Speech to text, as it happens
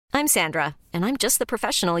I'm Sandra, and I'm just the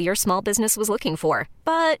professional your small business was looking for.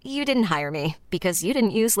 But you didn't hire me because you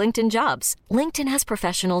didn't use LinkedIn Jobs. LinkedIn has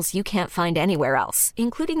professionals you can't find anywhere else,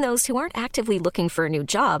 including those who aren't actively looking for a new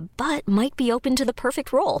job, but might be open to the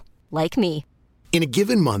perfect role, like me. In a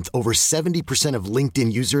given month, over 70% of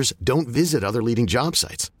LinkedIn users don't visit other leading job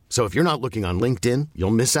sites. So if you're not looking on LinkedIn,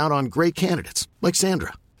 you'll miss out on great candidates like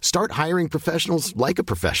Sandra. Start hiring professionals like a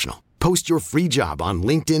professional. Post your free job on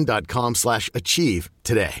linkedin.com/achieve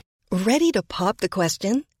today. Ready to pop the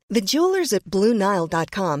question? The jewelers at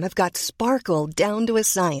BlueNile.com have got sparkle down to a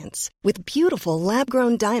science with beautiful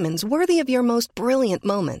lab-grown diamonds worthy of your most brilliant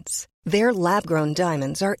moments. Their lab-grown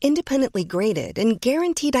diamonds are independently graded and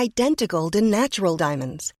guaranteed identical to natural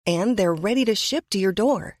diamonds, and they're ready to ship to your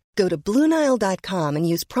door. Go to BlueNile.com and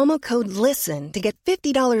use promo code LISTEN to get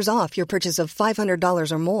 $50 off your purchase of $500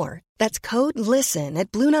 or more. That's code LISTEN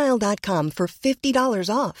at BlueNile.com for $50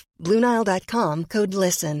 off. BlueNile.com, code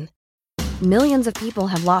LISTEN. Millions of people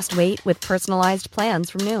have lost weight with personalized plans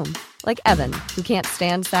from Noom. Like Evan, who can't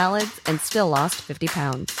stand salads and still lost 50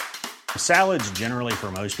 pounds. Salads generally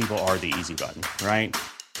for most people are the easy button, right?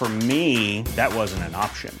 For me, that wasn't an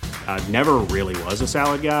option. I never really was a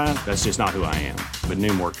salad guy. That's just not who I am. But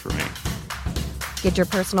Noom worked for me. Get your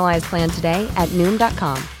personalized plan today at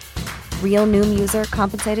Noom.com. Real Noom user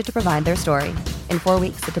compensated to provide their story. In 4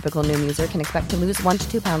 weeks, the typical Noom user can expect to lose 1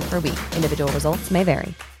 to 2 pounds per week. Individual results may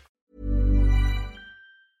vary.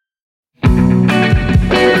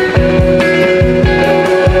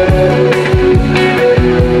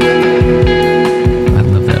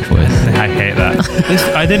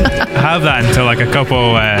 I didn't have that until like a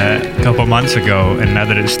couple months ago, and now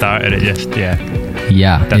that it started, it just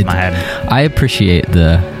does my head. I appreciate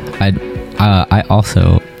I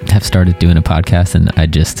also have started doing a podcast, and I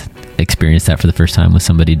just experienced that for the first time with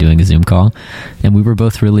somebody doing a Zoom call, and we were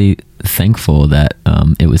both really thankful that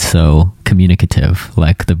it was so communicative.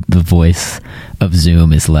 Like the voice of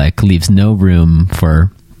Zoom is like leaves no room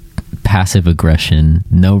for passive aggression,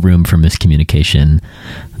 no room for miscommunication.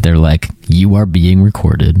 They're like, you are being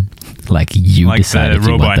recorded. Like you like decided the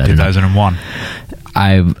you robot want that in 2001.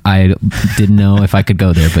 I didn't know if I could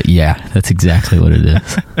go there, but yeah, that's exactly what it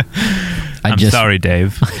is. I'm sorry,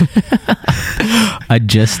 Dave. I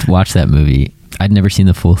just watched that movie. I'd never seen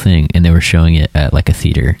the full thing, and they were showing it at like a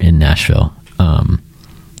theater in Nashville.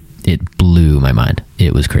 It blew my mind.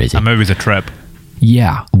 It was crazy. That movie's a trip.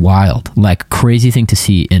 Yeah, wild. Like crazy thing to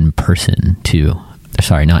see in person too.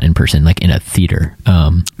 Sorry, not in person, like in a theater.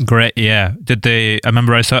 Great, yeah. I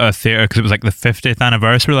remember I saw it at a theater because it was like the 50th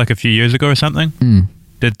anniversary, like a few years ago or something.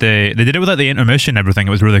 They did it with like the intermission and everything.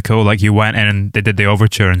 It was really cool. Like you went in and they did the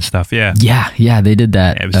overture and stuff. Yeah, they did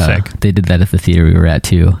that. Yeah, it was sick. They did that at the theater we were at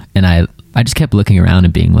too, and I just kept looking around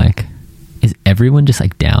and being like, is everyone just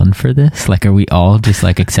like down for this? Like, are we all just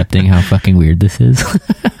like accepting how fucking weird this is?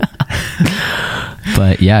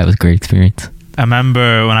 But yeah, it was a great experience. I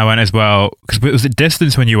remember when I went as well, because it was a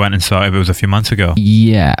distance when you went and saw it. It was a few months ago.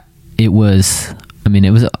 Yeah, it was. I mean,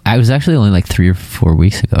 it was actually only like 3 or 4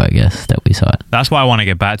 weeks ago, I guess, that we saw it. That's what I want to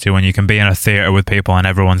get back to, when you can be in a theater with people and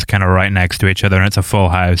everyone's kind of right next to each other and it's a full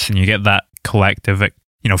house and you get that collective,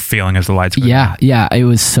 feeling as the lights go down. Yeah, it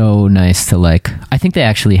was so nice to like, I think they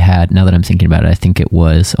actually had, now that I'm thinking about it, I think it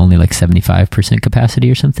was only like 75% capacity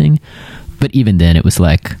or something. But even then it was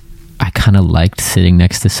like, I kind of liked sitting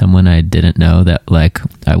next to someone I didn't know that like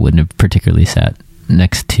I wouldn't have particularly sat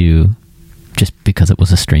next to just because it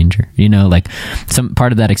was a stranger, like some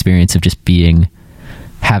part of that experience of just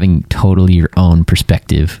having totally your own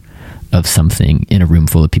perspective of something in a room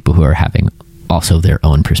full of people who are having also their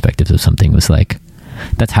own perspectives of something was like,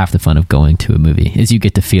 that's half the fun of going to a movie, is you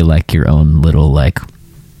get to feel like your own little, like,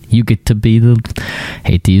 you get to be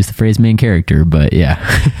hate to use the phrase main character, but yeah.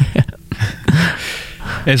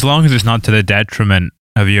 As long as it's not to the detriment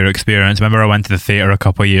of your experience. Remember I went to the theatre a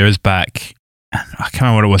couple of years back, and I can't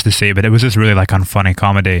remember what it was to say, but it was just really like unfunny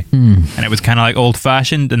comedy. And it was kind of like old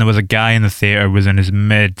fashioned, and there was a guy in the theatre, was in his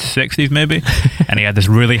mid 60s maybe, and he had this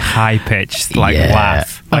really high pitched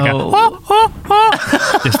laugh, like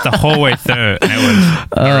just the whole way through, and it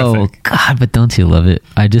was horrific. God, but don't you love it?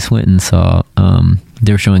 I just went and saw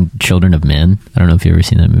they were showing Children of Men. I don't know if you've ever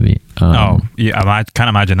seen that movie. Yeah, I can't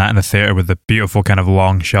imagine that in the theatre with the beautiful kind of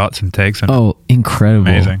long shots and takes. And incredible.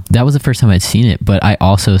 Amazing. That was the first time I'd seen it, but I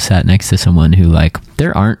also sat next to someone who, like,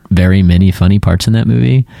 there aren't very many funny parts in that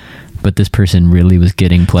movie, but this person really was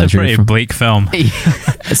getting pleasure. It's a pretty bleak film.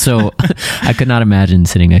 So I could not imagine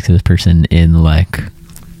sitting next to this person in, like,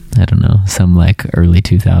 I don't know, some like early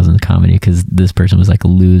 2000s comedy, because this person was like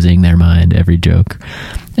losing their mind every joke.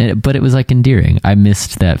 But it was like endearing. I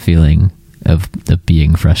missed that feeling of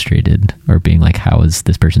being frustrated or being like, how is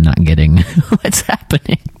this person not getting what's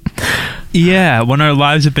happening? Yeah, when our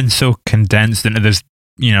lives have been so condensed into this,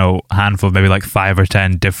 handful of maybe like 5 or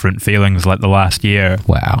 10 different feelings like the last year.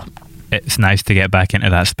 Wow. It's nice to get back into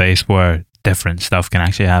that space where different stuff can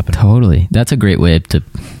actually happen. Totally. That's a great way to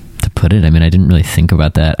put it. I mean, I didn't really think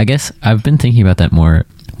about that. I guess I've been thinking about that more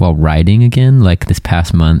while writing again. Like this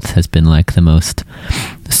past month has been like the most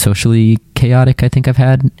socially chaotic I think I've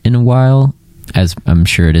had in a while, as I'm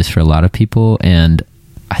sure it is for a lot of people. And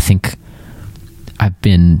I think I've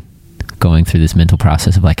been going through this mental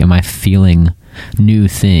process of like, am I feeling new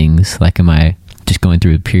things? Like, am I just going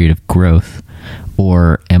through a period of growth,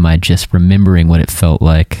 or am I just remembering what it felt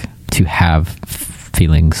like to have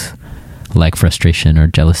feelings like frustration or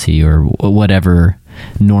jealousy or whatever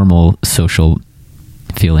normal social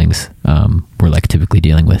feelings we're like typically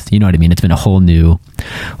dealing with? You know what I mean? It's been a whole new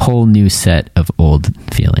set of old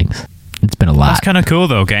feelings. It's been a lot. That's kind of cool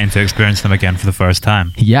though, getting to experience them again for the first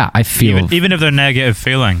time. Yeah, I feel even if they're negative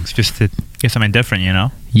feelings, just to get something different,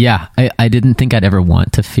 Yeah, I didn't think I'd ever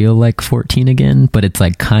want to feel like 14 again, but it's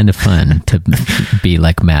like kind of fun to be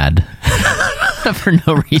like mad for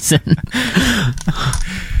no reason.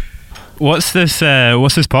 What's this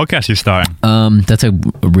podcast you're starting? That's a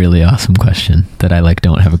really awesome question that I like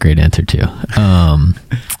don't have a great answer to.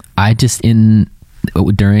 I just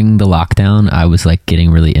during the lockdown, I was like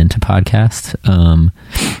getting really into podcasts,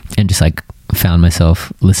 and just like found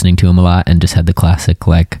myself listening to them a lot, and just had the classic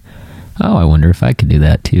like, oh, I wonder if I could do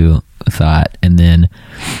that too thought, and then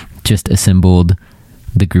just assembled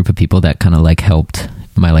the group of people that kind of like helped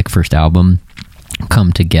my like first album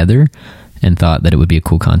come together, and thought that it would be a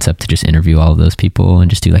cool concept to just interview all of those people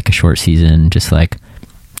and just do like a short season, just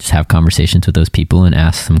have conversations with those people and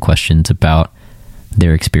ask some questions about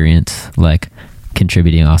their experience, like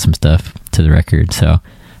contributing awesome stuff to the record. So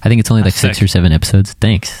I think it's only like 6 or 7 episodes.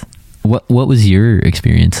 Thanks. What was your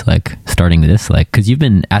experience like starting this? Like, because you've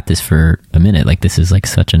been at this for a minute. Like, this is like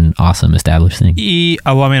such an awesome established thing.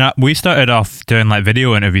 Well, I mean, we started off doing like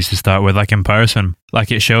video interviews to start with, like in person,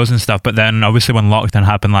 like at shows and stuff. But then obviously when lockdown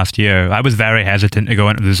happened last year, I was very hesitant to go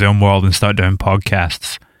into the Zoom world and start doing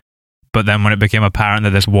podcasts. But then when it became apparent that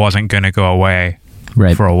this wasn't going to go away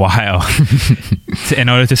for a while, in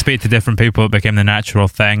order to speak to different people, it became the natural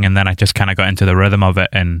thing. And then I just kind of got into the rhythm of it,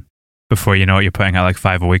 and before you know it, you're putting out like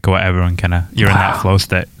 5 a week or whatever, and kind of you're in that flow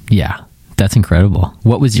state. Yeah, that's incredible.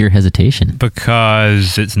 What was your hesitation?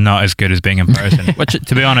 Because it's not as good as being in person. Which,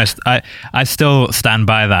 to be honest, I still stand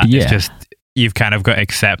by that. Yeah. It's just you've kind of got to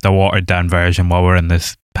accept a watered down version while we're in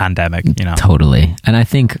this pandemic. Totally. And I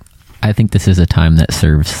think this is a time that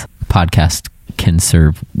podcasts can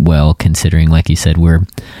serve well, considering, like you said, we're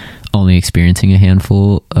only experiencing a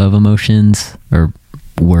handful of emotions, or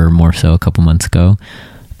were more so a couple months ago.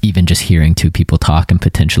 Even just hearing 2 people talk and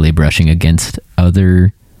potentially brushing against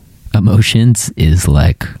other emotions is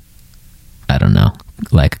like, I don't know,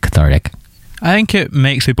 like cathartic. I think it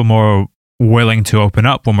makes people more willing to open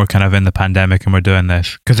up when we're kind of in the pandemic and we're doing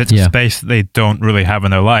this, because it's a space that they don't really have in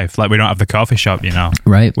their life. Like, we don't have the coffee shop,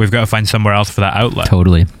 Right. We've got to find somewhere else for that outlet.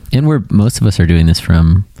 Totally. And most of us are doing this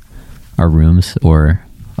from our rooms or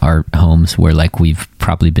our homes, where like we've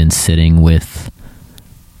probably been sitting with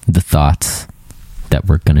the thoughts that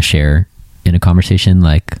we're going to share in a conversation,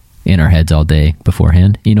 like in our heads all day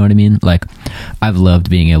beforehand. You know what I mean? Like, I've loved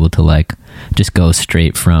being able to like just go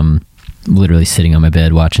straight from literally sitting on my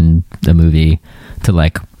bed watching a movie to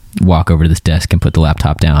like walk over to this desk and put the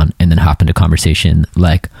laptop down and then hop into conversation,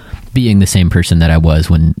 like being the same person that I was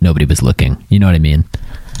when nobody was looking. You know what I mean?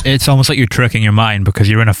 It's almost like you're tricking your mind, because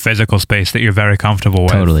you're in a physical space that you're very comfortable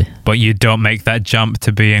with. Totally. But you don't make that jump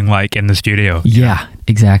to being like in the studio. Yeah,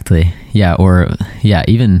 exactly. Yeah. Or yeah,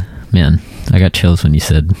 even, man, I got chills when you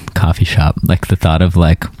said coffee shop. Like the thought of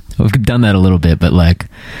like, we've done that a little bit, but like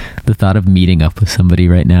the thought of meeting up with somebody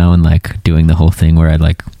right now and like doing the whole thing where I'd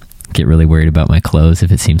like get really worried about my clothes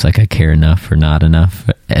if it seems like I care enough or not enough,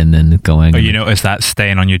 and then going. Oh, you notice that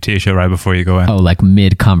stain on your t-shirt right before you go in? Oh, like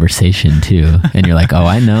mid-conversation too. And you're like, oh,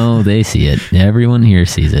 I know they see it. Everyone here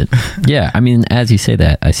sees it. Yeah, I mean, as you say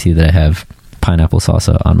that, I see that I have pineapple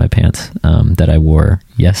salsa on my pants that I wore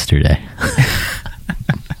yesterday.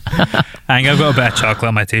 I think I've got a bit of chocolate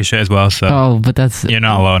on my t-shirt as well, so. Oh, but that's... You're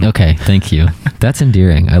not alone. Okay, thank you. That's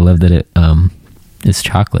endearing. I love that it is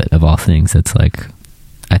chocolate of all things. It's like...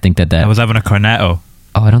 I think that I was having a cornetto.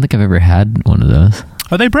 Oh, I don't think I've ever had one of those.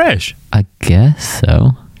 Are they British? I guess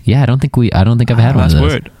so. Yeah, I don't think I've had one of those.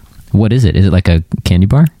 That's weird. What is it? Is it like a candy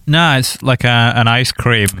bar? No, it's like an ice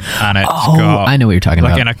cream, and it's got... I know what you're talking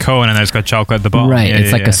about. Like in a cone, and it's got chocolate at the bottom. Right,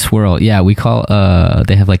 it's like a swirl. Yeah, we call...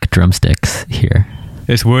 they have like drumsticks here.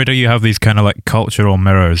 It's weird how you have these kind of like cultural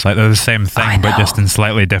mirrors. Like they're the same thing, but just in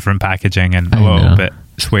slightly different packaging and a little bit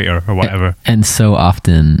sweeter or whatever. And so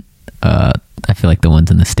often, I feel like the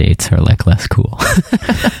ones in the States are like less cool.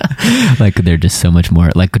 Like they're just so much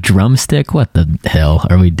more like a drumstick. What the hell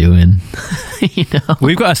are we doing? You know,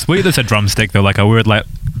 we've got a sweet that's a drumstick though, like a weird like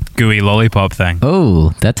gooey lollipop thing. Oh,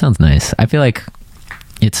 that sounds nice. I feel like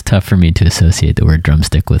it's tough for me to associate the word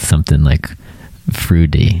drumstick with something like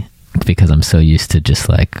fruity because I'm so used to just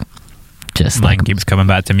mine like keeps coming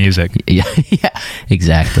back to music. Yeah,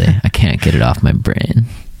 exactly. I can't get it off my brain.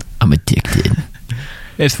 I'm addicted.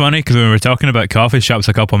 It's funny because when we were talking about coffee shops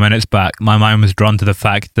a couple of minutes back, my mind was drawn to the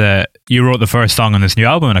fact that you wrote the first song on this new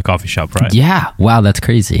album in a coffee shop, right? Yeah. Wow, that's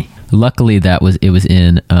crazy. Luckily, it was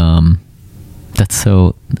in.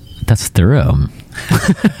 That's thorough.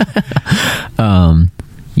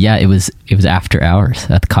 Yeah, it was after hours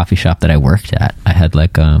at the coffee shop that I worked at. I had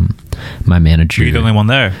like my manager. Were you the only one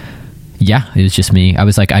there? Yeah, it was just me. I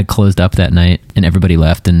was like, I'd closed up that night and everybody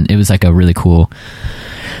left, and it was like a really cool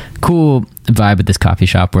vibe at this coffee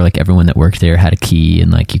shop where like everyone that worked there had a key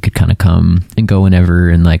and like you could kind of come and go whenever,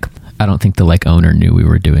 and like I don't think the like owner knew we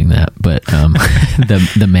were doing that, but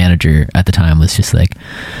the manager at the time was just like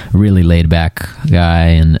a really laid back guy,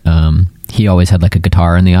 and he always had like a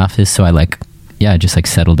guitar in the office, so I just like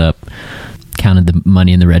settled up, counted the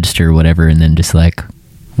money in the register or whatever, and then just like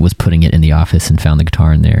was putting it in the office and found the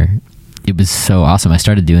guitar in there. It was so awesome. I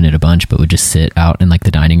started doing it a bunch, but would just sit out in like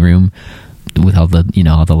the dining room with all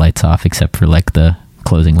the lights off except for like the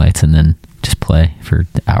closing lights, and then just play for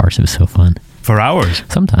hours. It was so fun. For hours?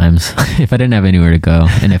 Sometimes, if I didn't have anywhere to go,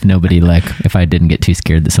 and if I didn't get too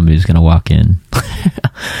scared that somebody was going to walk in.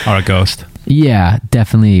 Or a ghost. Yeah,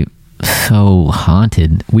 definitely so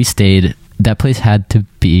haunted. That place had to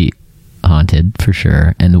be haunted for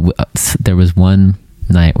sure. And there was one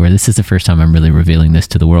night where, this is the first time I'm really revealing this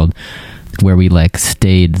to the world, where we like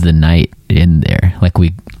stayed the night in there. Like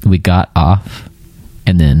we got off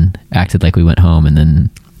and then acted like we went home, and then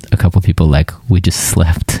a couple people like we just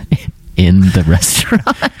slept in the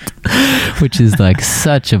restaurant, which is like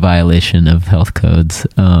such a violation of health codes.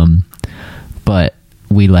 But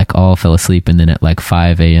we like all fell asleep, and then at like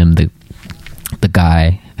 5 a.m. the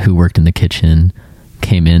guy who worked in the kitchen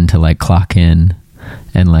came in to like clock in,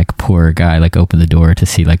 and like poor guy like opened the door to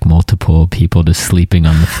see like multiple people just sleeping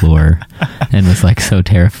on the floor and was like so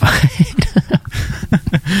terrified.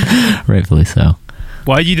 Rightfully so.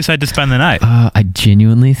 Why did you decide to spend the night? I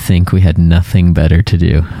genuinely think we had nothing better to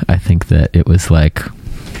do. I think that it was like,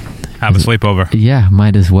 have a sleepover. Yeah,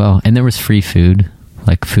 might as well. And there was free food.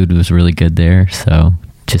 Like food was really good there, so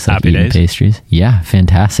just like Happy eating days. Pastries. Yeah,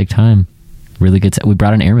 fantastic time. Really good. We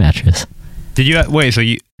brought an air mattress. Did you wait? So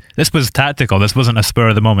this was tactical. This wasn't a spur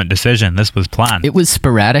of the moment decision. This was planned. It was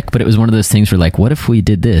sporadic, but it was one of those things where like, what if we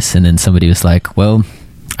did this? And then somebody was like, well,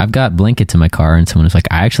 I've got blankets in my car, and someone was like,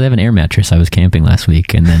 I actually have an air mattress. I was camping last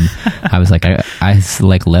week, and then I was like, I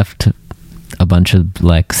like left a bunch of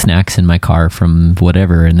like snacks in my car from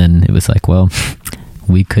whatever, and then it was like, well,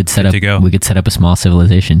 we could set up a small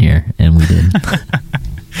civilization here, and we did.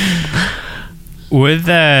 With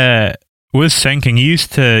syncing,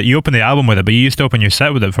 you opened the album with it, but you used to open your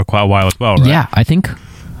set with it for quite a while as well, right? Yeah, I think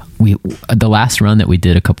the last run that we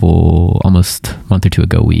did almost a month or two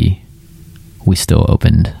ago, we still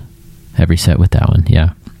opened every set with that one.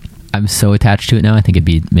 Yeah, I'm so attached to it now. I think it'd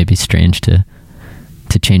be maybe strange to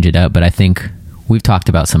change it up, but I think we've talked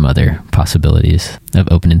about some other possibilities of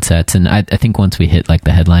opening sets, and I think once we hit like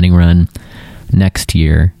the headlining run next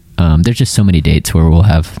year, there's just so many dates where we'll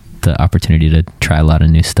have the opportunity to try a lot of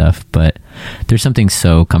new stuff, but there's something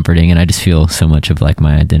so comforting, and I just feel so much of like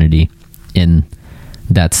my identity in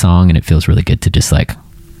that song, and it feels really good to just like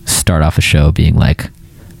start off a show being like,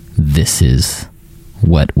 this is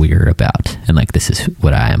what we're about, and like this is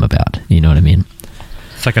what I am about, you know what I mean?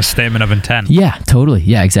 It's like a statement of intent. Yeah, totally.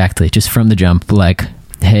 Yeah, exactly. Just from the jump, like,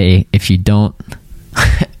 hey, if you don't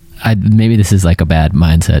maybe this is like a bad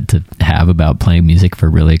mindset to have about playing music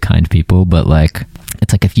for really kind people, but like,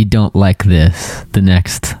 it's like, if you don't like this, the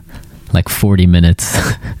next like 40 minutes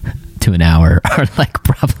to an hour are like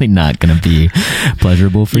probably not going to be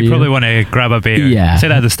pleasurable for you. You probably want to grab a beer. Yeah. Say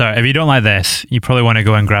that at the start. If you don't like this, you probably want to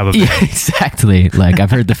go and grab a beer. Yeah, exactly. Like, I've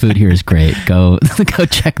heard the food here is great. Go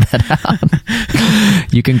check that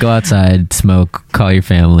out. You can go outside, smoke, call your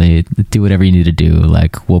family, do whatever you need to do.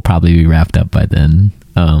 Like, we'll probably be wrapped up by then.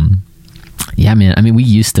 Yeah, man. I mean,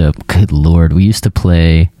 good Lord, we used to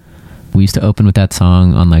open with that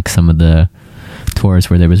song on like some of the tours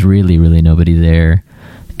where there was really, really nobody there.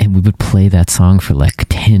 And we would play that song for like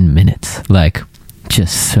 10 minutes, like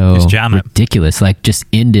just so Just jam it. ridiculous. Like, just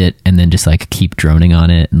end it and then just like keep droning on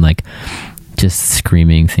it and like just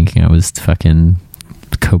screaming, thinking I was fucking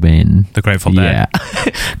Cobain. The Grateful Dead. Yeah.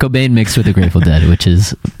 Cobain mixed with the Grateful Dead, which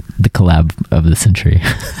is the collab of the century.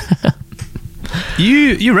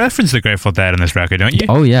 You reference the Grateful Dead in this record, don't you?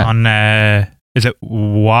 Oh, yeah. On is it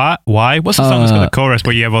Why? What's the song that's got the chorus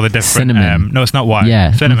where you have all the different? Cinnamon. No, it's not Why.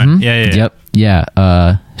 Yeah. Cinnamon. Mhm. Yeah. Yep.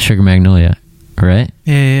 Yeah. Sugar Magnolia. Right?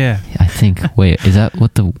 Yeah. I think. Wait, is that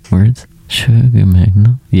what the words? Sugar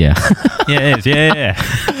Magnolia. Yeah. Yeah, it is.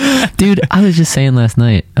 Yeah. Dude, I was just saying last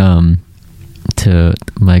night to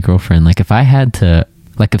my girlfriend, like, if I had to,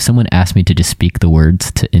 like, if someone asked me to just speak the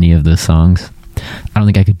words to any of those songs, I don't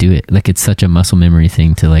think I could do it. Like, it's such a muscle memory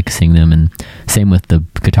thing to like sing them, and same with the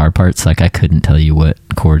guitar parts. Like, I couldn't tell you what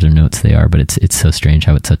chords or notes they are, but it's so strange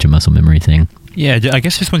how it's such a muscle memory thing. Yeah, I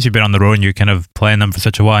guess just once you've been on the road and you're kind of playing them for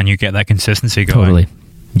such a while and you get that consistency going. Totally.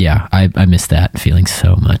 Yeah, I miss that feeling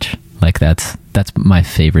so much. Like, that's my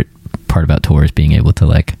favorite part about tours, being able to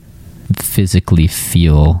like physically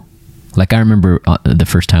feel. Like, I remember the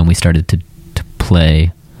first time we started to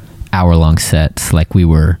play hour-long sets, like, we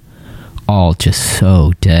were all just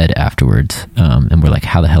so dead afterwards, and we're like,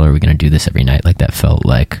 how the hell are we going to do this every night? Like, that felt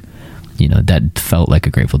like, that felt like a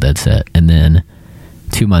Grateful Dead set. And then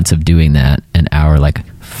 2 months of doing that, an hour like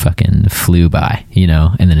fucking flew by,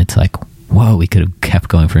 and then it's like, whoa, we could have kept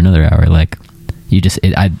going for another hour. Like,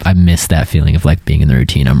 I miss that feeling of like being in the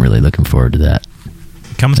routine. I'm really looking forward to that.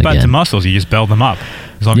 It comes back to muscles. You just build them up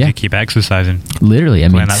as long as you keep exercising. Literally, I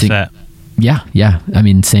mean, that set. Yeah. I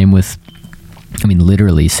mean, same with,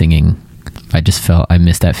 literally singing. I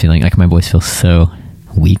miss that feeling. Like, my voice feels so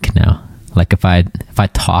weak now. Like, if I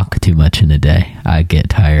talk too much in a day, I get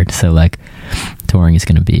tired. So like, touring it's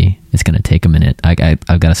going to take a minute.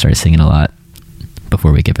 I've got to start singing a lot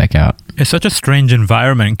before we get back out. It's such a strange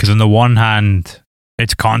environment because on the one hand,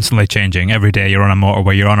 it's constantly changing. Every day you're on a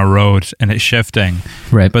motorway, you're on a road, and it's shifting.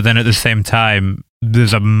 Right. But then at the same time,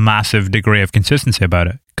 there's a massive degree of consistency about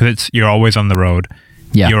it because you're always on the road.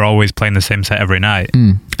 Yeah. You're always playing the same set every night.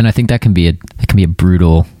 And I think that can be a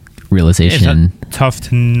brutal realization. It's tough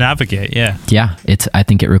to navigate. Yeah. Yeah. I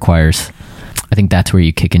think that's where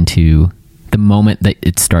you kick into the moment that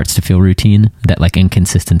it starts to feel routine, that like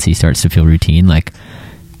inconsistency starts to feel routine. Like,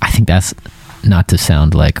 I think that's, not to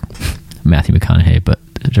sound like Matthew McConaughey, but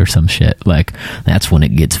or some shit, like, that's when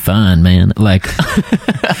it gets fun, man. Like,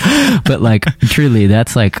 but like, truly,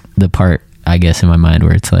 that's like the part, I guess, in my mind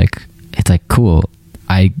where it's like cool,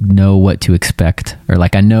 I know what to expect, or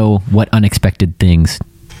like, I know what unexpected things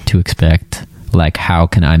to expect. Like, how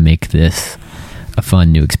can I make this a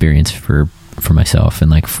fun new experience for myself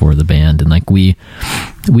and like for the band? And like, we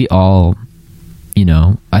all,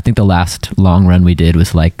 I think the last long run we did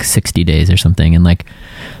was like 60 days or something, and like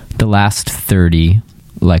the last 30,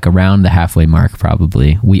 like around the halfway mark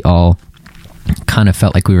probably, we all kind of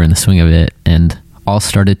felt like we were in the swing of it and all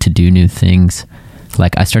started to do new things.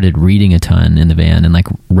 Like, I started reading a ton in the van and like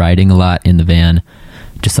writing a lot in the van,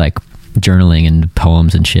 just like journaling and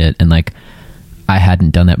poems and shit. And like, I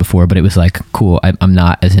hadn't done that before, but it was like, cool. I'm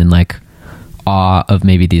not as in like awe of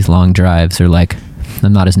maybe these long drives, or like,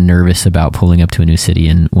 I'm not as nervous about pulling up to a new city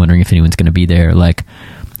and wondering if anyone's going to be there. Like,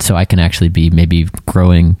 so I can actually be maybe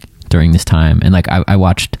growing during this time. And like, I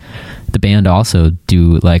watched the band also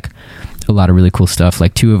do like a lot of really cool stuff.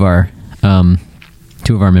 Like, two of our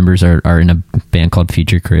members are in a band called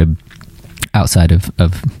Feature Crib outside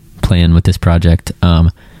of playing with this project.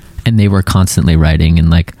 And they were constantly writing and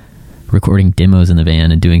like recording demos in the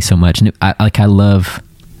van and doing so much. And I love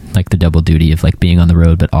like the double duty of like being on the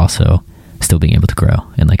road, but also still being able to grow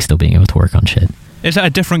and like still being able to work on shit. Is that a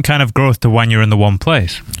different kind of growth to when you're in the one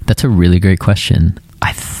place? That's a really great question.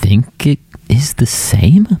 I think it is the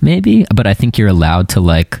same, maybe, but I think you're allowed to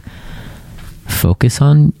like focus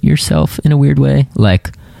on yourself in a weird way,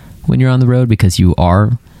 like when you're on the road, because you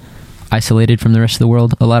are isolated from the rest of the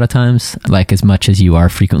world a lot of times. Like, as much as you are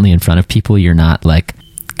frequently in front of people, you're not like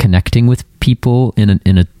connecting with people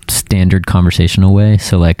in a standard conversational way.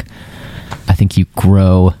 So like, I think you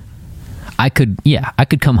grow. I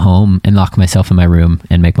could come home and lock myself in my room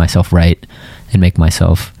and make myself write and make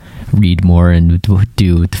myself read more and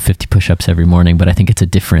do the 50 push-ups every morning. But I think it's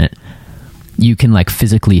you can like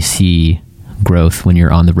physically see growth when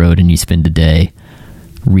you're on the road and you spend a day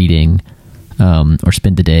reading, or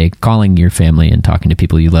spend a day calling your family and talking to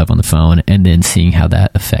people you love on the phone, and then seeing how that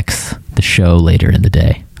affects the show later in the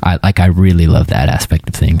day. I really love that aspect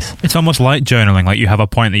of things. It's almost like journaling, like you have a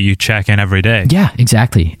point that you check in every day. Yeah,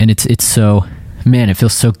 exactly. And it's so, man, it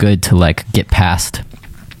feels so good to like get past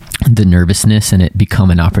the nervousness and it become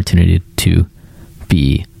an opportunity to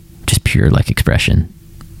be just pure like expression.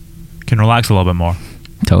 Can relax a little bit more.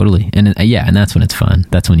 Totally. And and that's when it's fun.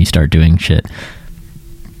 That's when you start doing shit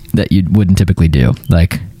that you wouldn't typically do.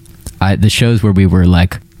 Like the shows where we were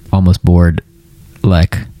like almost bored,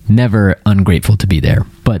 like never ungrateful to be there,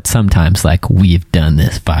 but sometimes like we've done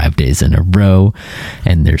this 5 days in a row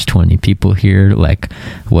and there's 20 people here, like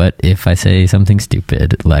what if I say something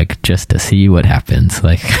stupid, like just to see what happens.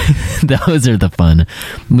 Like those are the fun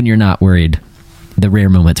when you're not worried, the rare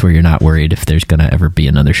moments where you're not worried if there's gonna ever be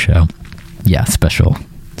another show. Yeah, special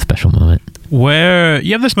moment. Where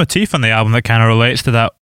you have this motif on the album that kind of relates to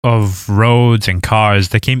that of roads and cars.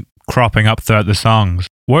 They keep cropping up throughout the songs.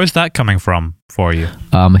 Where's that coming from for you?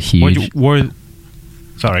 I'm a huge...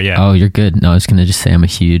 Sorry, yeah. Oh, you're good. No, I was going to just say I'm a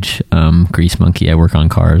huge grease monkey. I work on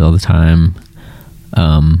cars all the time.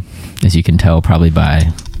 As you can tell, probably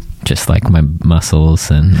by just like my muscles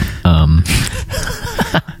and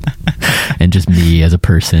and just me as a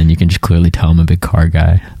person. You can just clearly tell I'm a big car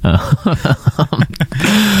guy.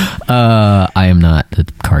 I am not a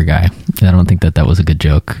car guy. I don't think that was a good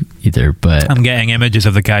joke either, but... I'm getting images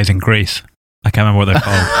of the guys in Grease. I can't remember what they're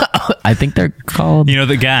called. I think they're called... You know,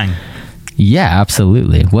 the gang. Yeah,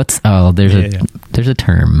 absolutely. There's a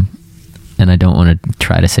term, and I don't want to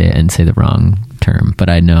try to say it and say the wrong term, but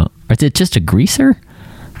I know... Is it just a greaser?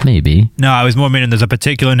 Maybe. No, I was more meaning there's a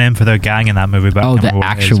particular name for their gang in that movie. But oh, the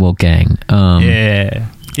actual gang. Yeah.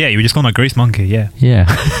 Yeah, you were just calling them a grease monkey, yeah. Yeah.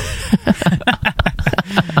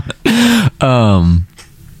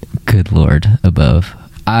 Good Lord above.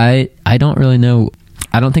 I don't really know.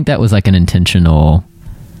 I don't think that was like an intentional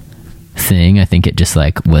thing. I think it just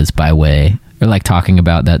like was by way, or like talking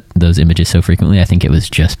about those images so frequently. I think it was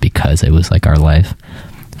just because it was like our life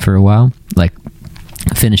for a while. Like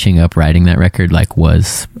finishing up writing that record like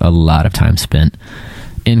was a lot of time spent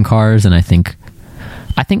in cars, and I think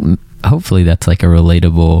hopefully that's like a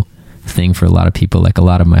relatable thing for a lot of people. Like a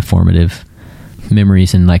lot of my formative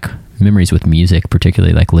memories and like memories with music,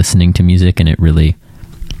 particularly like listening to music and it really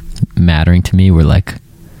mattering to me, were like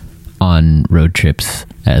on road trips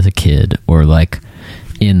as a kid or like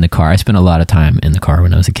in the car. I spent a lot of time in the car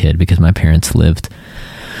when I was a kid because my parents lived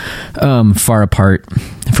far apart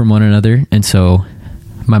from one another, and so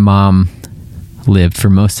my mom lived for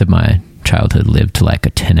most of my childhood lived like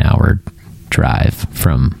a 10-hour drive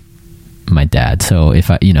from my dad. So if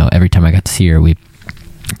I, every time I got to see her, we'd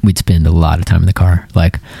spend a lot of time in the car.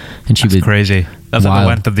 Like, and she was crazy. That's like the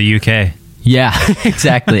length of the UK. Yeah,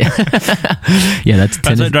 exactly. Yeah, that's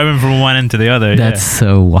like driving from one end to the other. That's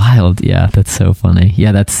so wild. Yeah, that's so funny.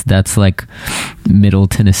 Yeah, that's like middle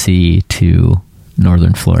Tennessee to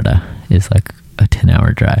northern Florida is like a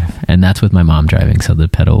 10-hour drive, and that's with my mom driving, so the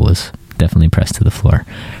pedal was definitely pressed to the floor.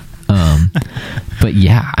 But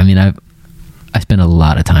yeah, I mean, I spent a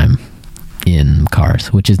lot of time in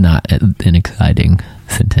cars, which is not an exciting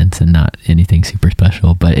sentence and not anything super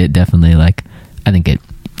special, but it definitely like, I think it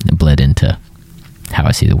bled into how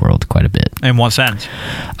I see the world quite a bit. In what sense?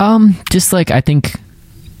 Just like, I think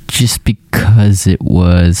just because it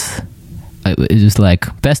was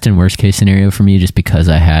like best and worst case scenario for me, just because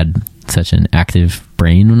I had such an active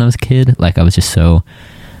brain when I was a kid. Like I was just so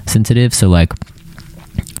sensitive. So like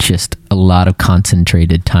just a lot of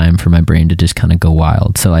concentrated time for my brain to just kind of go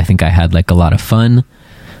wild. So I think I had like a lot of fun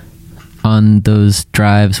on those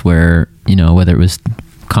drives where, whether it was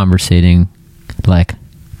conversating, like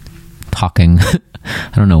talking.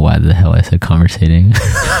 I don't know why the hell I said conversating.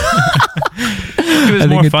 It was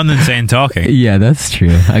more fun than saying talking. Yeah, that's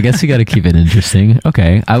true. I guess we got to keep it interesting.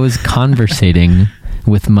 Okay. I was conversating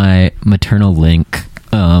with my maternal link.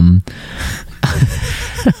 And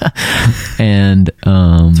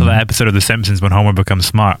so that episode of The Simpsons when Homer becomes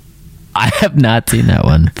smart. I have not seen that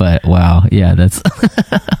one, but wow. Yeah, that's...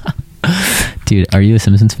 Dude, are you a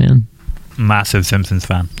Simpsons fan? Massive Simpsons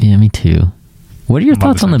fan. Yeah, me too. What are your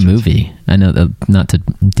thoughts on the movie? I know that, not to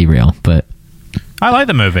derail, but... I like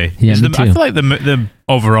the movie. Yeah, me too. I feel like the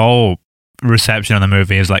overall reception of the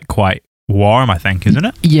movie is like quite warm, I think, isn't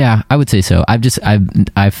it? Yeah, I would say so.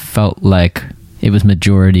 I felt like it was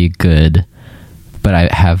majority good, but I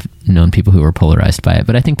have known people who were polarized by it.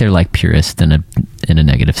 But I think they're like purists in a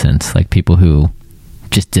negative sense, like people who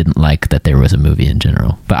just didn't like that there was a movie in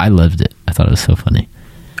general. But I loved it. I thought it was so funny.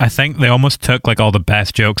 I think they almost took like all the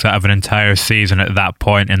best jokes out of an entire season at that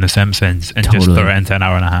point in The Simpsons and just threw it into an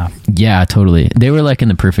hour and a half. Yeah, totally. They were like in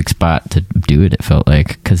the perfect spot to do it, it felt like,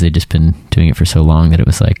 because they'd just been doing it for so long that it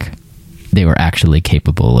was like they were actually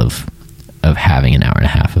capable of having an hour and a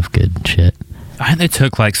half of good shit. I think they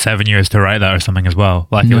took like 7 years to write that or something as well.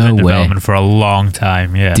 Like it was in development for a long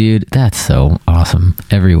time, yeah. Dude, that's so awesome.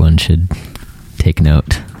 Everyone should take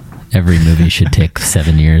note. Every movie should take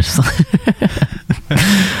 7 years.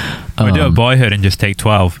 We do a Boyhood and just take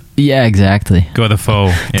 12. Yeah, exactly. Go the full.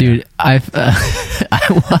 Yeah. Dude, I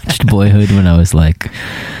watched Boyhood when I was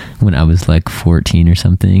like 14 or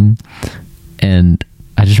something, and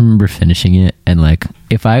I just remember finishing it, and like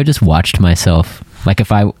if I just watched myself, like if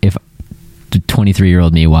the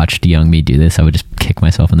 23-year-old me watched young me do this, I would just kick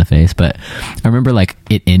myself in the face. But I remember like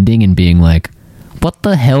it ending and being like, what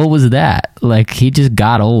the hell was that? Like, he just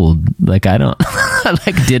got old. Like, I don't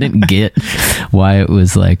like didn't get why it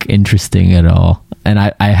was like interesting at all. And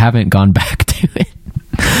I haven't gone back to it.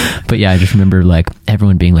 But yeah, I just remember like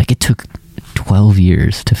everyone being like, it took 12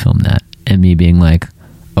 years to film that, and me being like,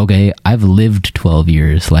 okay, I've lived 12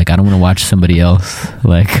 years. Like, I don't want to watch somebody else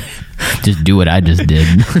like just do what I just did.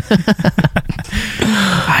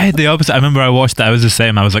 I had the opposite. I remember I watched it. I was the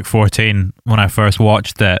same. I was like 14 when I first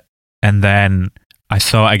watched it, and then I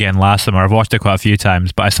saw it again last summer. I've watched it quite a few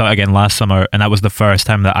times, but I saw it again last summer, and that was the first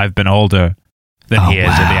time that I've been older than he is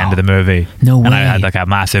at the end of the movie. No way. And I had like a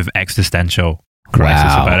massive existential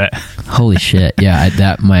crisis about it. Holy shit. Yeah,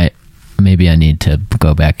 maybe I need to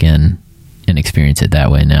go back in and experience it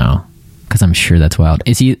that way now, because I'm sure that's wild.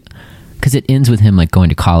 Because it ends with him like going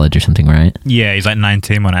to college or something, right? Yeah, he's like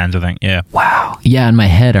 19 when it ends, I think. Yeah. Wow. Yeah, in my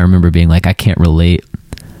head, I remember being like, I can't relate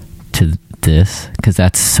to this because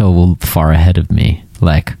that's so far ahead of me.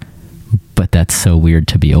 Like, but that's so weird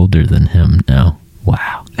to be older than him now.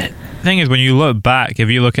 Wow. The thing is, when you look back, if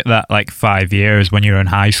you look at that like 5 years when you're in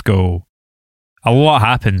high school, a lot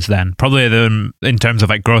happens then. Probably in terms of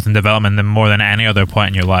like growth and development than more than any other point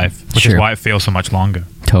in your life, which is why it feels so much longer.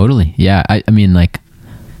 Totally. Yeah. I mean, like,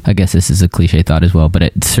 I guess this is a cliche thought as well, but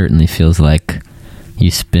it certainly feels like you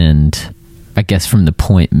spend, I guess from the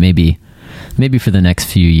point, maybe for the next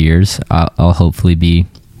few years, I'll hopefully be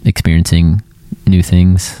experiencing new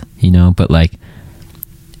things, but like,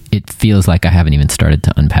 it feels like I haven't even started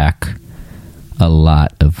to unpack a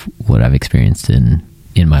lot of what I've experienced in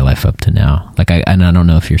my life up to now. Like, I don't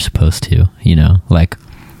know if you're supposed to, like,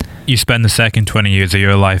 you spend the second 20 years of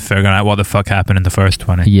your life figuring out what the fuck happened in the first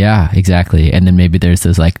 20. Yeah, exactly. And then maybe there's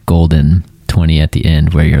this like golden 20 at the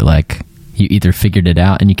end where you're like, you either figured it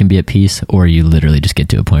out and you can be at peace, or you literally just get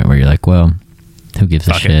to a point where you're like, well, who gives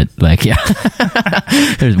a shit? Like, yeah.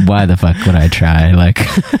 Why the fuck would I try? Like,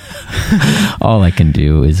 all I can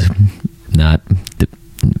do is not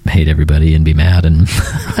hate everybody and be mad, and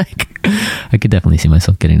like, I could definitely see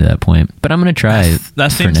myself getting to that point, but I'm going to try.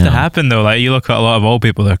 That seems to happen though. Like, you look at a lot of old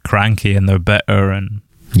people, they're cranky and they're bitter, and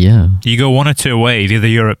yeah, you go one or two ways. Either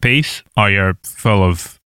you're at peace or you're full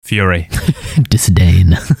of fury.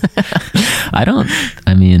 Disdain.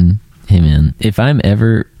 Hey man, if I'm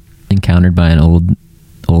ever encountered by an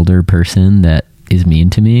older person that is mean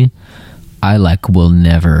to me, I like will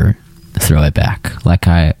never throw it back. Like,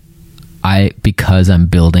 I because I'm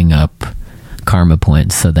building up karma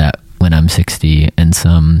points so that when I'm 60 and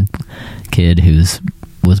some kid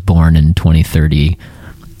was born in 2030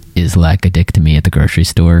 is like a dick to me at the grocery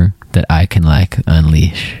store, that I can like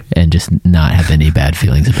unleash and just not have any bad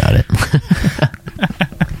feelings about it.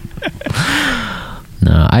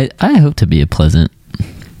 No, I hope to be a pleasant,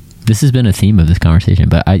 this has been a theme of this conversation,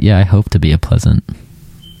 but I hope to be a pleasant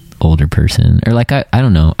older person. Or like, I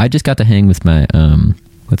don't know, I just got to hang with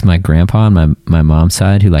my grandpa on my mom's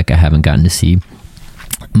side, who like I haven't gotten to see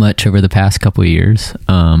much over the past couple of years,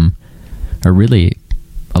 or really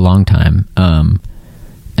a long time.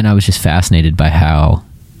 And I was just fascinated by how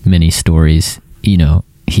many stories,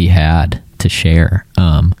 he had to share.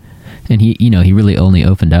 And he really only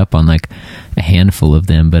opened up on like a handful of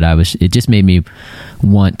them, but it just made me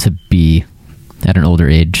want to be at an older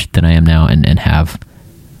age than I am now, and have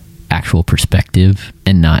actual perspective,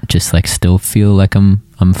 and not just like still feel like I'm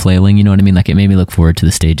flailing, you know what I mean? Like, it made me look forward to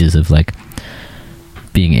the stages of like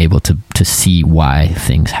being able to see why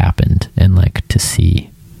things happened, and like to see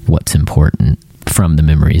what's important from the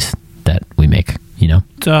memories that we make,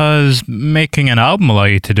 Does making an album allow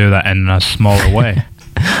you to do that in a smaller way?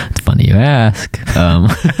 It's funny you ask.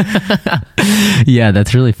 Yeah,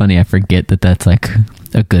 that's really funny. I forget that that's like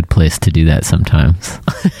a good place to do that sometimes.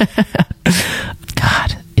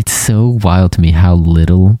 God, it's so wild to me how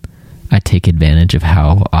little I take advantage of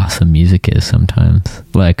how awesome music is sometimes.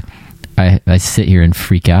 Like, I sit here and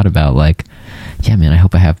freak out about like, yeah, man, I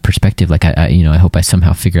hope I have perspective. Like, I hope I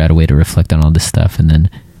somehow figure out a way to reflect on all this stuff. And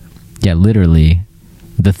then, yeah, literally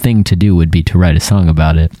the thing to do would be to write a song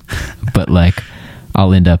about it. But like,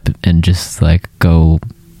 I'll end up and just like go,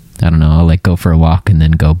 I don't know, I'll like go for a walk and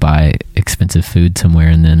then go buy expensive food somewhere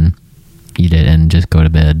and then eat it and just go to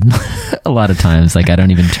bed. A lot of times, like, I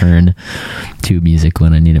don't even turn to music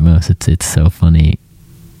when I need it most. It's so funny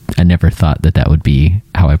I never thought that would be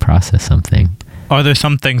how I process something. Are there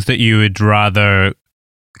some things that you would rather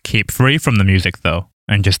keep free from the music, though,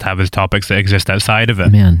 and just have as topics that exist outside of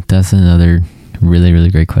it? Man, that's another really, really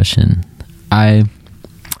great question.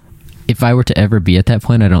 If I were to ever be at that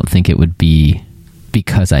point, I don't think it would be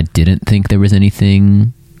because I didn't think there was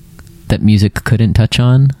anything that music couldn't touch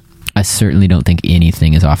on. I certainly don't think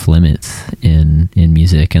anything is off limits in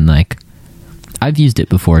music, and like I've used it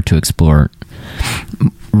before to explore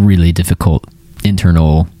really difficult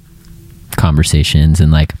internal conversations,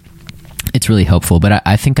 and like it's really helpful. But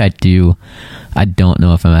I think I don't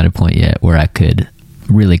know if I'm at a point yet where I could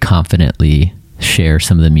really confidently share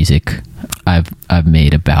some of the music I've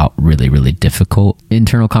made about really, really difficult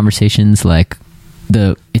internal conversations. Like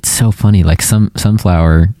it's so funny, like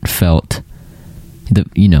Sunflower felt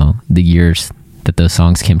the years that those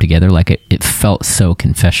songs came together, like it felt so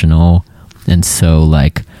confessional and so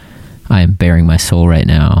like I am bearing my soul right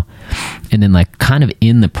now. And then like kind of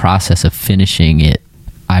in the process of finishing it,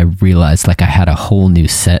 I realized like I had a whole new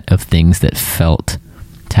set of things that felt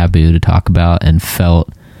taboo to talk about and felt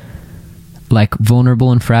like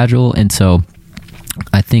vulnerable and fragile. And so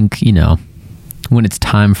I think, when it's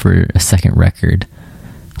time for a second record,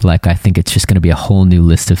 like I think it's just going to be a whole new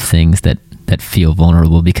list of things that feel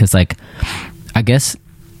vulnerable, because like I guess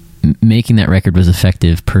making that record was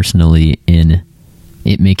effective personally in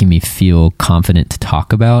it making me feel confident to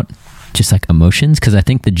talk about just like emotions, because I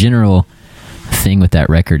think the general thing with that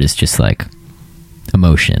record is just like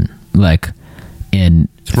emotion, like, and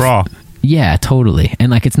it's raw. Yeah, totally.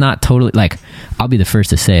 And like it's not totally, like I'll be the first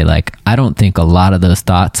to say, like I don't think a lot of those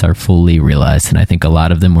thoughts are fully realized, and I think a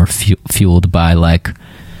lot of them were fueled by like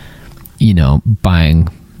buying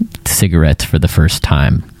cigarettes for the first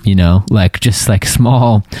time, like just like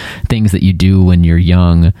small things that you do when you're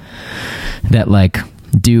young that like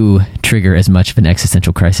do trigger as much of an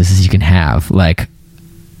existential crisis as you can have. Like,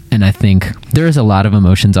 and I think there's a lot of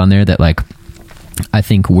emotions on there that like I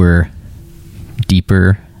think were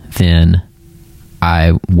deeper than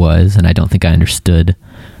I was, and I don't think I understood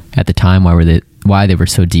at the time why they were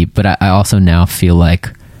so deep. But I also now feel like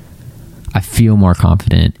I feel more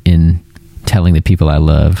confident in telling the people I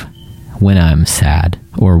love when I'm sad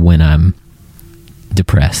or when I'm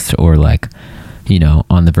depressed or like,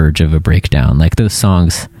 on the verge of a breakdown. Like those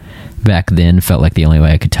songs back then felt like the only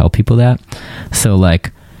way I could tell people that. So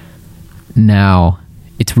like now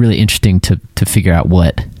it's really interesting to figure out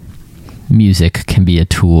what music can be a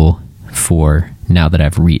tool for now that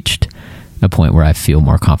I've reached a point where I feel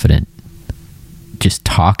more confident just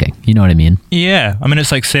talking. You know what I mean? Yeah. I mean,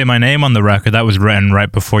 it's like Say My Name on the record. That was written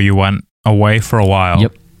right before you went away for a while.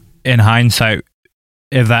 Yep. In hindsight,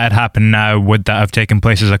 if that had happened now, would that have taken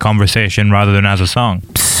place as a conversation rather than as a song?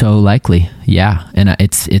 So likely. Yeah. And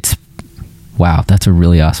it's wow, that's a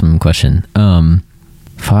really awesome question.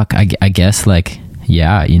 I guess like,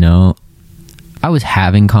 yeah, I was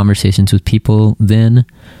having conversations with people then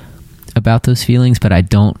about those feelings, but I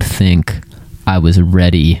don't think I was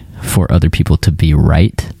ready for other people to be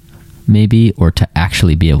right, maybe, or to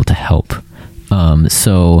actually be able to help.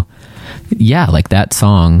 So yeah, like that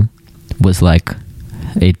song was like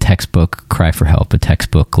a textbook cry for help, a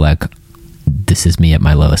textbook like this is me at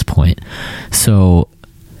my lowest point. So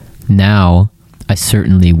now I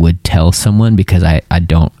certainly would tell someone, because I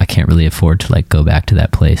can't really afford to like go back to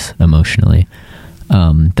that place emotionally,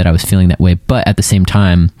 that I was feeling that way. But at the same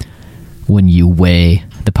time, when you weigh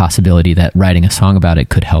the possibility that writing a song about it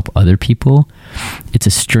could help other people, it's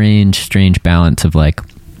a strange balance of like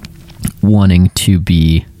wanting to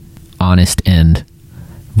be honest and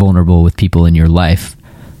vulnerable with people in your life,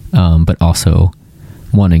 but also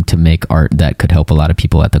wanting to make art that could help a lot of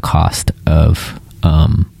people at the cost of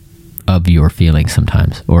your feelings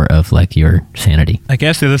sometimes, or of like your sanity. I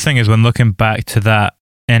guess the other thing is, when looking back to that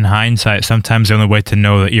in hindsight, sometimes the only way to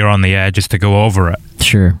know that you're on the edge is to go over it.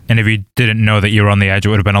 Sure. And if you didn't know that you were on the edge, it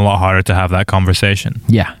would have been a lot harder to have that conversation.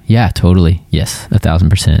 Yeah, totally. Yes,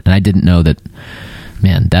 1,000%. And I didn't know that,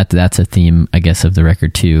 man, that's a theme, I guess, of the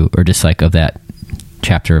record too, or just like of that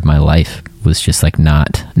chapter of my life, was just like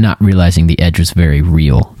not realizing the edge was very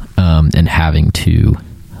real, and having to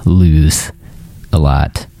lose a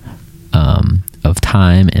lot of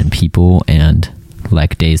time and people and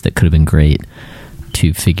like days that could have been great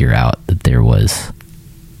to figure out that there was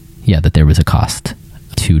a cost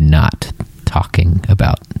to not talking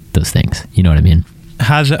about those things. You know what I mean?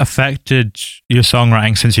 Has it affected your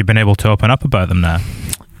songwriting since you've been able to open up about them now?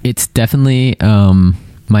 It's definitely,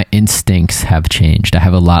 my instincts have changed. I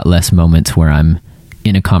have a lot less moments where I'm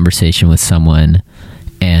in a conversation with someone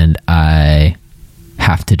and I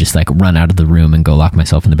have to just like run out of the room and go lock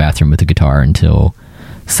myself in the bathroom with the guitar until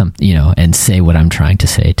some, you know, and say what I'm trying to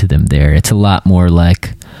say to them there. It's a lot more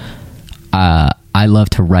like, I love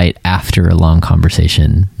to write after a long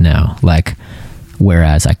conversation now, like,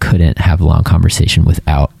 whereas I couldn't have a long conversation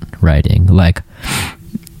without writing. Like,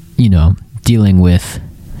 you know, dealing with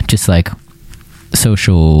just like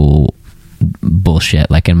social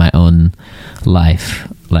bullshit, like in my own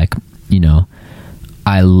life, like, you know,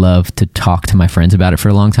 I love to talk to my friends about it for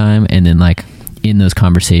a long time, and then like in those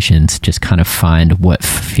conversations just kind of find what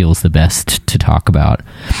feels the best to talk about,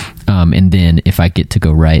 and then if I get to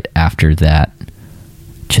go write after that,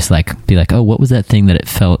 just like be like, oh, what was that thing that it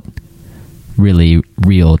felt really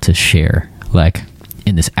real to share, like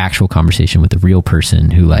in this actual conversation with a real person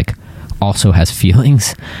who like also has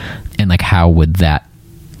feelings, and like how would that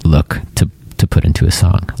look to put into a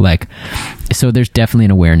song. Like, so there's definitely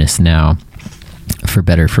an awareness now, for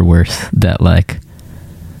better for worse, that like,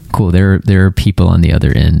 cool, there are people on the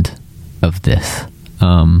other end of this,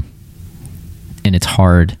 and it's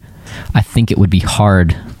hard. I think it would be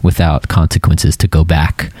hard without consequences to go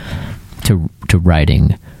back to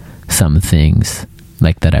writing some things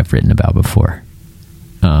like that I've written about before,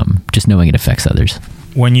 just knowing it affects others.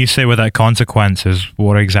 When you say without consequences,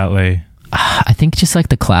 what exactly? I think just like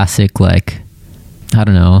the classic, like, I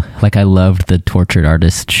don't know, like I loved the tortured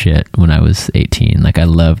artist shit when I was 18. Like I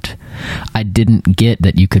didn't get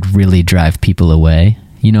that you could really drive people away,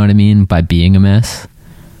 you know what I mean, by being a mess.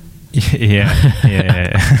 Yeah.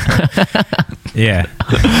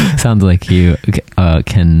 Sounds like you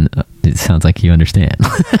it sounds like you understand.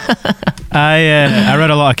 I read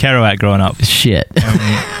a lot of Kerouac growing up. Shit.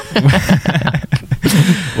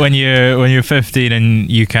 When you're 15 and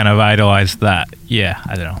you kind of idolize that, yeah,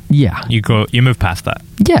 I don't know. Yeah. You move past that.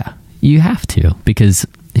 Yeah, you have to, because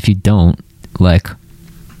if you don't, like,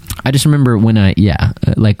 I just remember when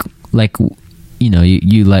like, you know,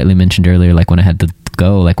 you lightly mentioned earlier, like when I had to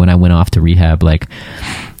go, like when I went off to rehab, like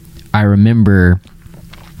I remember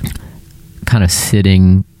kind of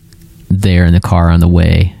sitting there in the car on the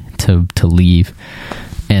way to leave,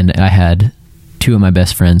 and I had two of my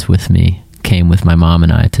best friends with me, came with my mom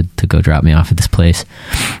and I to go drop me off at this place,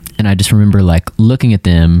 and I just remember like looking at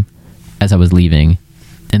them as I was leaving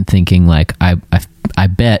and thinking like, I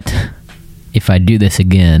bet if I do this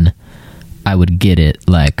again, I would get it,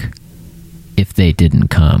 like if they didn't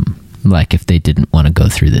come, like if they didn't want to go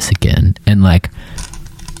through this again. And like,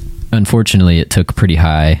 unfortunately it took pretty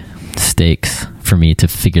high stakes for me to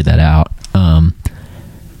figure that out.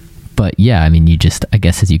 But yeah, I mean, I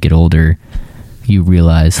guess as you get older, you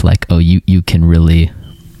realize like, oh, you can really,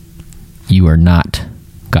 you are not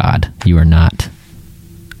God. You are not,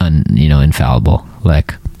 infallible.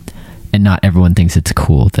 Like, and not everyone thinks it's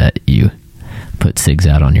cool that you put cigs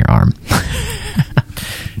out on your arm.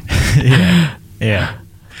 Yeah.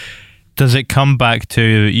 Does it come back to,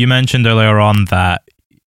 you mentioned earlier on that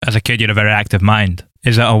as a kid you had a very active mind.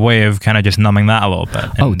 Is that a way of kind of just numbing that a little bit?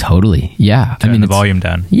 Oh, totally. Yeah. I mean, the volume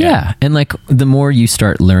down. Yeah. And like the more you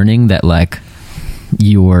start learning that like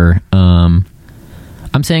you're, I'm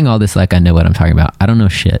saying all this like I know what I'm talking about. I don't know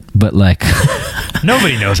shit, but like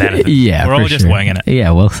nobody knows anything. Yeah, we're all just winging it. Yeah,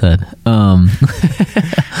 well said.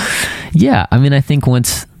 Yeah, I mean, I think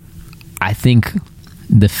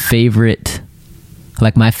the favorite,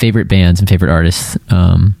 like my favorite bands and favorite artists,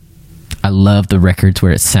 I love the records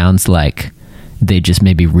where it sounds like they just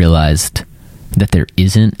maybe realized that there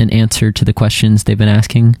isn't an answer to the questions they've been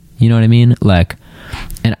asking. You know what I mean? Like,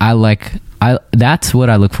 and that's what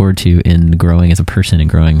I look forward to in growing as a person and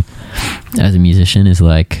growing as a musician is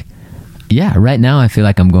like, yeah, right now I feel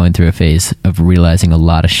like I'm going through a phase of realizing a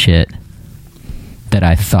lot of shit that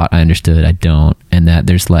I thought I understood, I don't, and that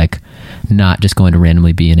there's like not just going to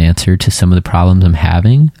randomly be an answer to some of the problems I'm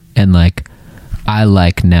having. And like, I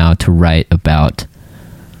like now to write about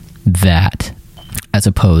that as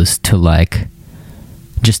opposed to like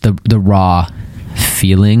just the raw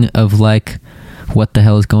feeling of like what the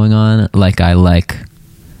hell is going on. Like I like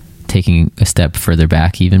taking a step further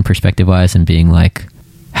back even perspective wise and being like,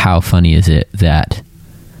 how funny is it that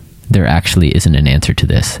there actually isn't an answer to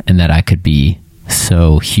this and that I could be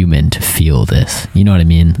so human to feel this, you know what I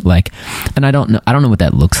mean? Like, and I don't know what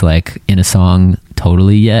that looks like in a song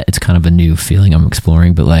totally yet. It's kind of a new feeling I'm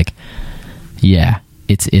exploring, but like, yeah,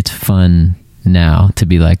 it's fun now to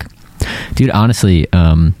be like, dude, honestly,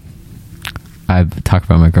 I've talked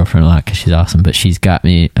about my girlfriend a lot because she's awesome, but she's got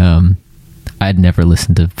me, I'd never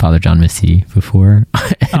listened to Father John Misty before.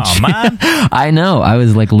 Oh man. I know, I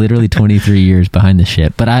was like literally 23 years behind this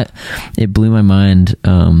shit, but it blew my mind,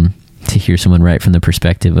 to hear someone write from the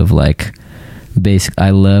perspective of like, I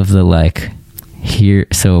love the like,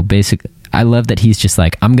 I love that he's just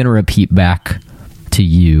like, I'm going to repeat back to to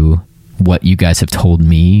you what you guys have told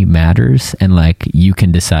me matters, and like you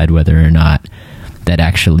can decide whether or not that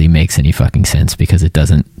actually makes any fucking sense, because it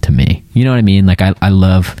doesn't to me. You know what I mean? Like I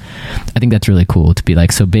think that's really cool to be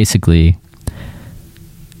like, so basically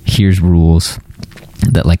here's rules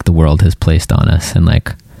that like the world has placed on us, and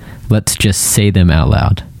like let's just say them out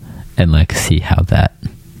loud and like see how that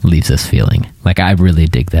leaves us feeling. Like I really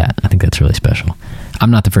dig that. I think that's really special. I'm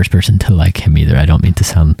not the first person to like him either. I don't mean to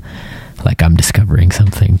sound like I'm discovering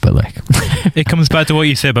something, but like it comes back to what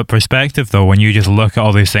you said about perspective though. When you just look at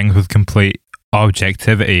all these things with complete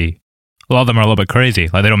objectivity, a lot of them are a little bit crazy.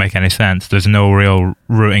 Like they don't make any sense. There's no real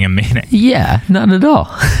rooting and meaning. Yeah, not at all.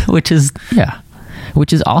 Which is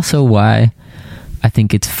also why I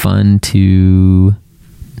think it's fun to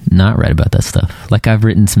not write about that stuff. Like I've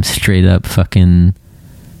written some straight up fucking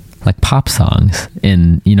like pop songs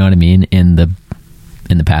in, you know what I mean, in the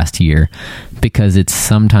past year, because it's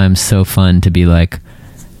sometimes so fun to be like,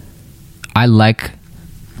 I like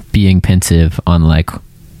being pensive on like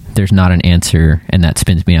there's not an answer and that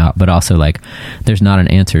spins me out, but also like there's not an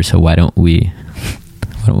answer, so why don't we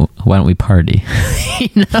party? You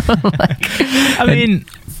know, like, I mean,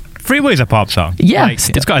 Freeway's a pop song. Yeah, like,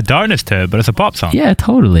 it's got a darkness to it, but it's a pop song. Yeah,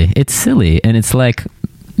 totally. It's silly, and it's like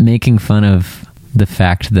making fun of the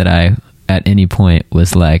fact that I at any point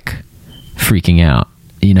was like freaking out,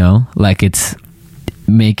 you know, like it's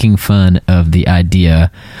making fun of the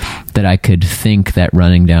idea that I could think that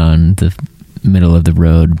running down the middle of the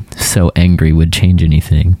road so angry would change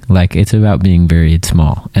anything. Like it's about being very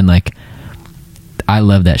small, and like I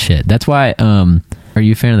love that shit. That's why are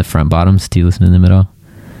you a fan of the Front Bottoms? Do you listen to them at all?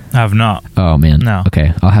 I have not. Oh man, no.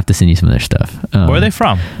 Okay, I'll have to send you some of their stuff. Where are they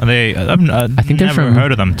from? Are they? I think they're from.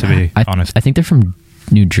 Heard of them, to be honest. I think they're from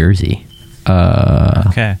New Jersey.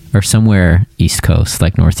 Okay. Or somewhere East Coast,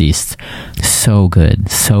 like Northeast. So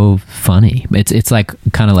good, so funny. It's like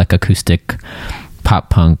kind of like acoustic pop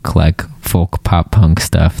punk, like folk pop punk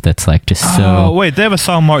stuff. That's like just so. Oh wait, they have a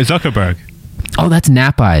song Mark Zuckerberg. Oh, that's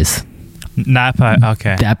Nap Eyes.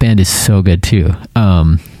 Okay. That band is so good too.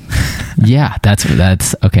 Yeah, that's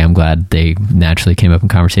okay. I'm glad they naturally came up in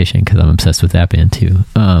conversation, because I'm obsessed with that band too.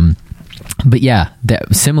 But yeah,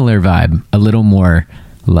 that similar vibe, a little more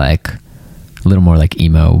like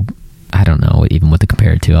emo. I don't know even what to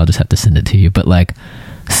compare it to. I'll just have to send it to you. But like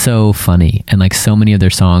so funny, and like so many of their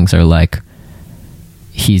songs are like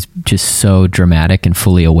he's just so dramatic and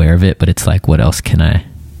fully aware of it. But it's like, what else can I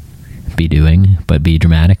be doing but be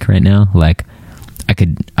dramatic right now? Like I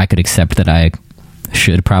could accept that I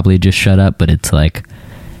should probably just shut up, but it's like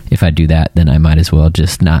if I do that, then I might as well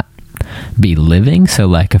just not be living. So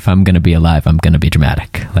like if I'm gonna be alive, I'm gonna be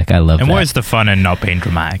dramatic. Like I love and that. where's the fun in not being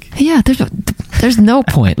dramatic? Yeah, there's no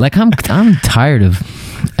point. Like I'm tired of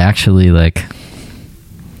actually like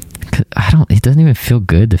it doesn't even feel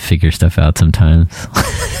good to figure stuff out sometimes.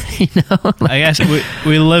 You know, like, I guess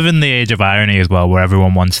we live in the age of irony as well, where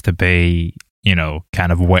everyone wants to be, you know,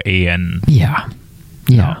 kind of witty and yeah.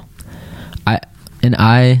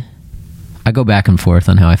 I go back and forth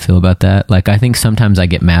on how I feel about that. Like I think sometimes I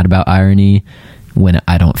get mad about irony when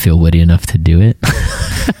I don't feel witty enough to do it.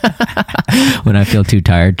 When I feel too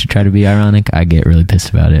tired to try to be ironic, I get really pissed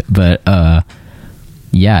about it. But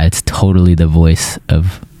yeah, it's totally the voice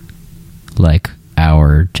of like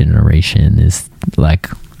our generation is like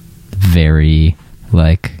very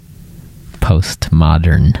like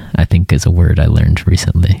postmodern, I think is a word I learned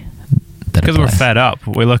recently. Because we're fed up.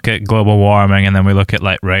 We look at global warming, and then we look at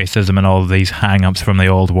like racism and all of these hang-ups from the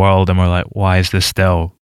old world, and we're like, why is this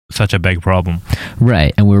still such a big problem?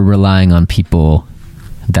 Right. And we're relying on people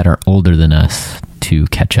that are older than us to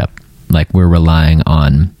catch up. Like we're relying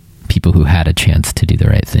on people who had a chance to do the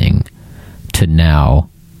right thing to now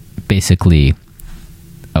basically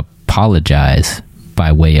apologize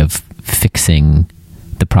by way of fixing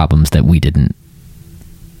the problems that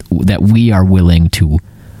we are willing to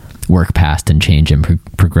work past and change and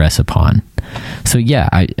progress upon. So yeah,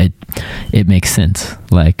 it makes sense.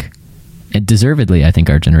 Like, deservedly, I think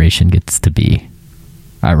our generation gets to be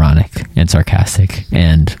ironic and sarcastic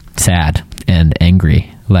and sad and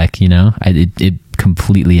angry. Like, you know, it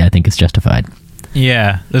completely, I think, is justified.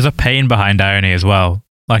 Yeah, there's a pain behind irony as well.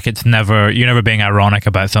 Like, you're never being ironic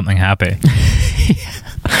about something happy.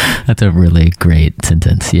 That's a really great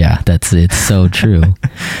sentence. Yeah, it's so true.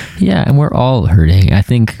 Yeah, and we're all hurting. I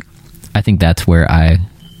think that's where I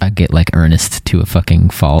get like earnest to a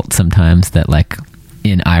fucking fault sometimes, that like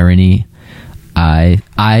in irony,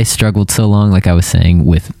 I struggled so long, like I was saying,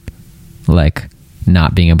 with like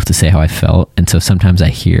not being able to say how I felt. And so sometimes I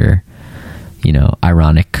hear, you know,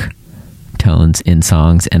 ironic tones in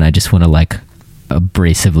songs, and I just want to like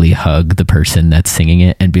abrasively hug the person that's singing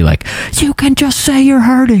it and be like, you can just say you're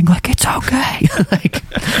hurting, like it's okay. Like,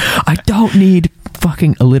 I don't need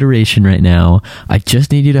fucking alliteration right now. I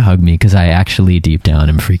just need you to hug me because I actually deep down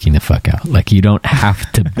am freaking the fuck out. Like, you don't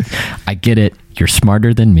have to. I get it. You're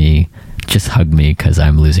smarter than me. Just hug me because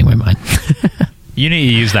I'm losing my mind. You need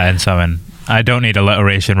to use that in something. I don't need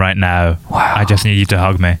alliteration right now. Wow. I just need you to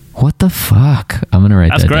hug me. What the fuck? I'm gonna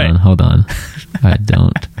write that down. Hold on. I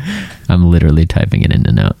don't. I'm literally typing it in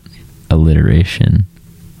and out. Alliteration.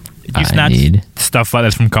 You snatch stuff like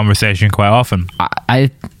this from conversation quite often. I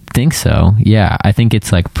think so. Yeah, I think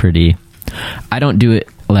it's like pretty. I don't do it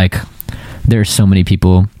like. There's so many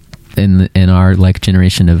people in our like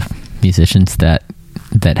generation of musicians that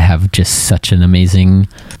have just such an amazing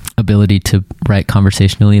ability to write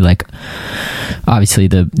conversationally. Like, obviously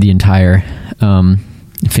the entire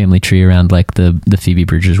family tree around like the Phoebe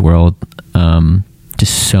Bridgers world.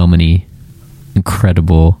 Just so many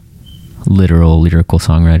incredible lyrical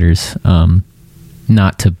songwriters.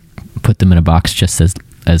 Not to put them in a box just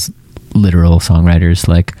as literal songwriters.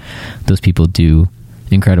 Like, those people do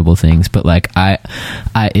incredible things, but like I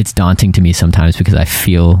it's daunting to me sometimes because I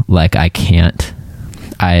feel like I can't.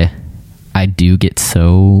 I do get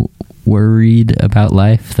so worried about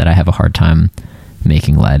life that I have a hard time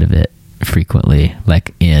making light of it frequently,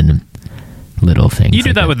 like in little things. You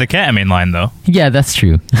do that with the ketamine line, though. Yeah, that's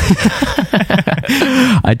true.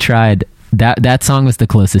 I tried. That song was the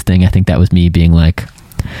closest thing. I think that was me being like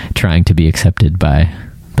trying to be accepted by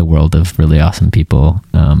the world of really awesome people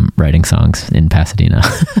writing songs in Pasadena.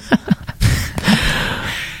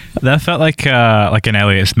 That felt like an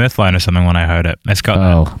Elliott Smith line or something when I heard it. It's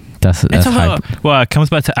got that's well, it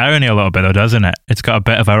comes back to irony a little bit, though, doesn't it? It's got a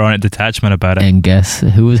bit of ironic detachment about it. And guess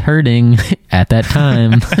who was hurting at that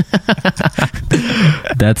time?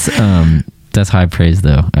 That's high praise,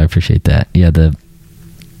 though. I appreciate that. Yeah,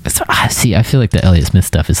 I feel like the Elliott Smith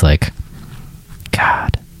stuff is like,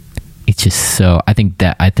 God, it's just so. I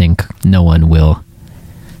think no one will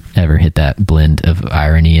ever hit that blend of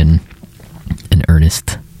irony and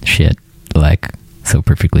earnest shit like so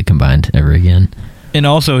perfectly combined ever again. And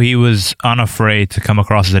also, he was unafraid to come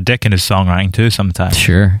across as a dick in his songwriting too sometimes.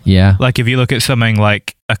 Sure, yeah. Like, if you look at something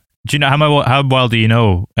like, do you know how well do you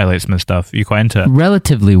know Elliott Smith stuff? Are you quite into it?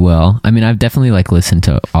 Relatively well. I mean, I've definitely like listened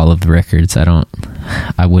to all of the records. I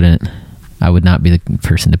would not be the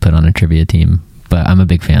person to put on a trivia team, but I'm a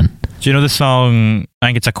big fan. Do you know the song, I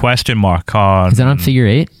think it's a question mark on... Is that on Figure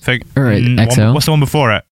 8? Or XO? What's the one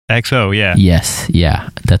before it? XO, yeah. Yes, yeah.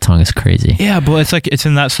 That song is crazy. Yeah, but it's like, it's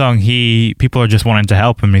in that song, people are just wanting to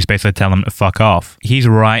help him. He's basically telling him to fuck off. He's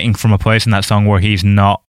writing from a place in that song where he's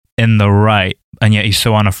not in the right, and yet he's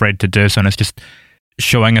so unafraid to do so, and it's just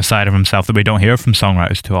showing a side of himself that we don't hear from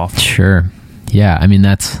songwriters too often. Sure. Yeah, I mean,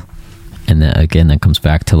 again, that comes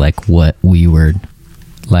back to like what we were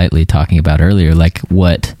lightly talking about earlier, like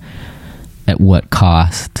at what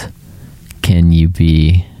cost can you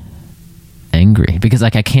be angry? Because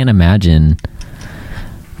like I can't imagine,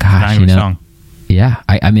 gosh, an angry song. Yeah,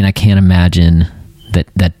 I mean, I can't imagine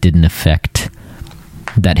that didn't affect,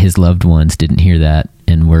 that his loved ones didn't hear that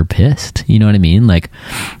and were pissed. You know what I mean? Like,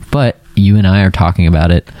 but you and I are talking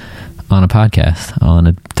about it on a podcast on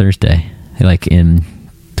a Thursday, like in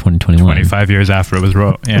 2021, 25 years after it was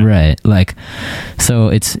wrote. Yeah, right. Like, so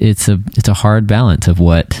it's a hard balance of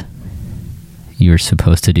what you're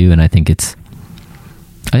supposed to do, and I think it's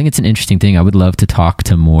an interesting thing. I would love to talk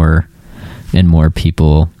to more and more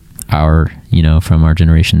people from our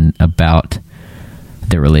generation about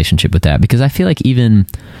their relationship with that, because I feel like even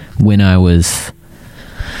when I was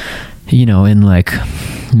in like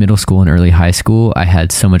middle school and early high school, I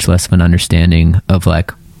had so much less of an understanding of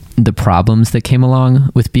like the problems that came along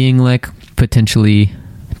with being like potentially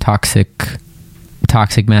toxic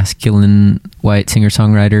masculine white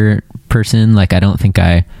singer-songwriter person. Like, I don't think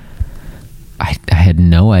I had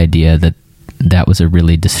no idea that was a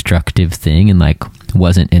really destructive thing, and like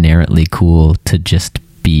wasn't inherently cool to just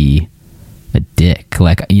be a dick.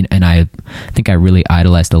 Like, and I think I really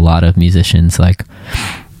idolized a lot of musicians. Like,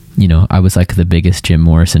 I was like the biggest Jim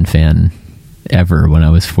Morrison fan ever when I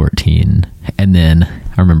was 14, and then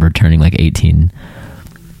I remember turning like 18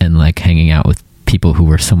 and like hanging out with people who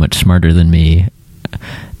were so much smarter than me,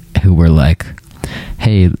 who were like,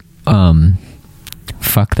 hey,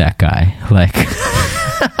 fuck that guy. Like,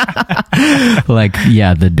 like,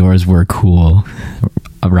 yeah, the Doors were cool.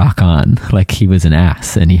 Rock on. Like, he was an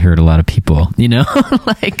ass and he hurt a lot of people,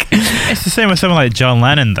 like, it's the same with someone like John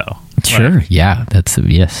Lennon, though. Sure. Like, yeah,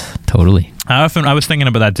 yes, totally. I was thinking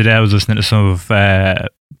about that today. I was listening to some of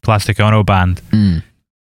Plastic Ono Band,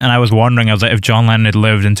 And I was wondering, I was like, if John Lennon had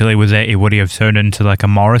lived until he was 80, would he have turned into like a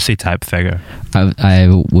Morrissey type figure?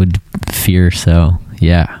 I would fear so.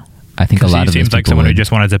 Yeah, I think a lot of he seems like someone who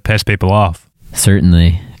just wanted to piss people off.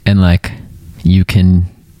 Certainly, and like you can,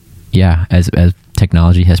 yeah, as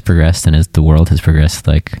technology has progressed and as the world has progressed,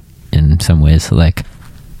 like in some ways, like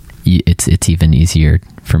it's even easier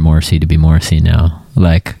for Morrissey to be Morrissey now.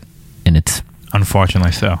 Like, and it's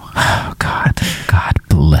unfortunately so. Oh God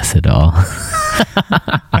bless it all.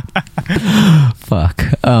 Fuck.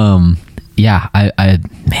 Yeah.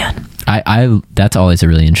 I that's always a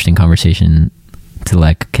really interesting conversation to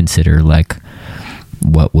like consider. Like,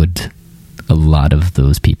 what would a lot of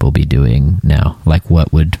those people be doing now? Like,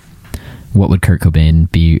 what would Kurt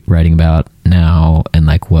Cobain be writing about now? And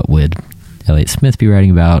like, what would Elliott Smith be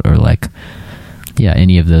writing about? Or like, yeah,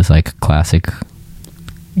 any of those like classic,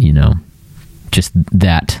 you know, just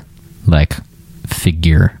that like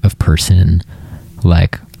figure of person,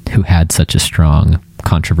 like who had such a strong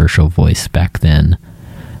controversial voice back then,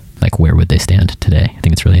 like where would they stand today? I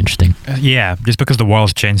think it's really interesting. Yeah, just because the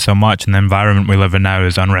world's changed so much and the environment we live in now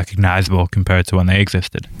is unrecognizable compared to when they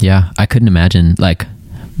existed. Yeah, I couldn't imagine, like,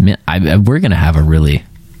 we're gonna have a really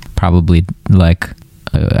probably like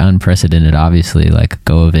unprecedented, obviously, like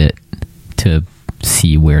go of it to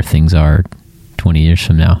see where things are 20 years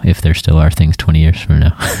from now, if there still are things 20 years from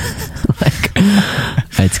now. Like,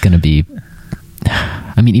 it's gonna be,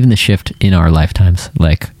 I mean, even the shift in our lifetimes,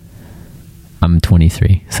 like I'm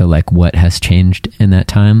 23, so like what has changed in that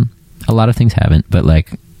time? A lot of things haven't, but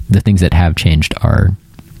like the things that have changed are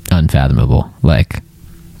unfathomable. Like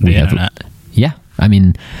the internet. Yeah, I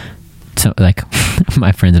mean, so like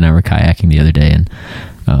my friends and I were kayaking the other day, and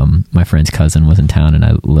my friend's cousin was in town, and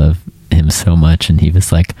I love him so much, and he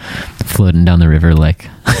was like floating down the river, like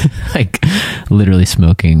like literally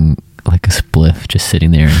smoking like a spliff, just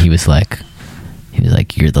sitting there, and he was like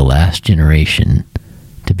you're the last generation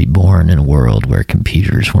to be born in a world where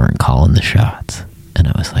computers weren't calling the shots. And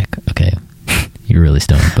I was like, okay, you're really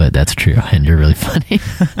stoned, but that's true, and you're really funny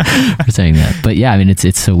for saying that. But yeah, I mean,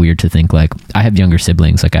 it's so weird to think, like, I have younger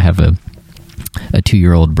siblings, like I have a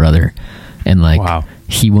 2-year-old brother, and like wow.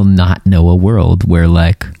 He will not know a world where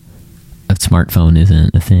like a smartphone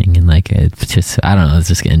isn't a thing, and like it's just, I don't know, it's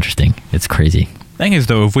just interesting. It's crazy. Thing is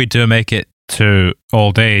though, if we do make it to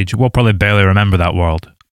old age, we'll probably barely remember that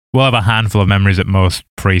world. We'll have a handful of memories at most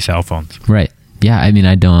pre-cell phones. Right. Yeah, I mean,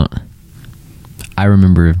 I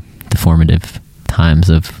remember the formative times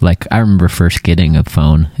of, like, I remember first getting a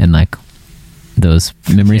phone and like those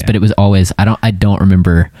memories, but it was always, I don't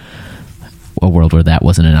remember a world where that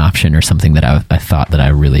wasn't an option or something that I thought that I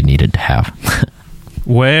really needed to have.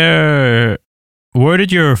 Where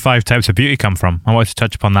did your 5 types of beauty come from? I wanted to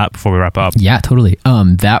touch upon that before we wrap up. Yeah, totally.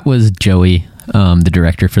 That was Joey, the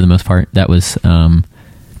director, for the most part. That was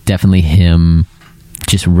definitely him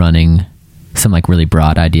just running some like really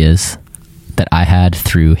broad ideas that I had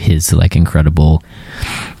through his like incredible,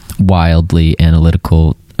 wildly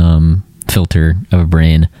analytical filter of a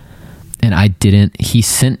brain. And he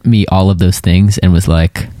sent me all of those things and was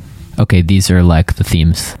like, okay, these are like the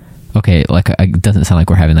themes. Okay, like it doesn't sound like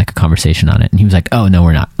we're having like a conversation on it. And he was like, oh no,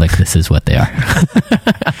 we're not. Like, this is what they are.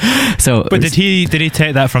 So, but did he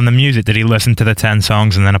take that from the music? Did he listen to the 10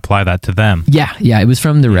 songs and then apply that to them? Yeah, it was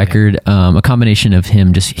from the record. A combination of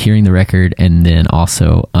him just hearing the record and then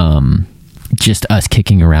also just us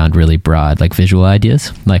kicking around really broad like visual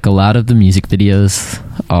ideas. Like a lot of the music videos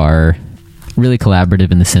are really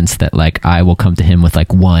collaborative in the sense that like I will come to him with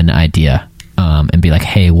like one idea and be like,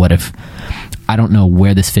 hey, what if, I don't know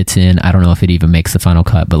where this fits in, I don't know if it even makes the final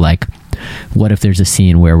cut, but like, what if there's a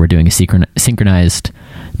scene where we're doing a synchronized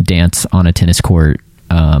dance on a tennis court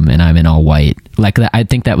and I'm in all white? Like, I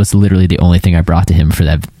think that was literally the only thing I brought to him for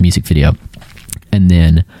that music video. And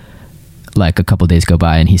then like a couple days go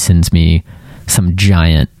by and he sends me some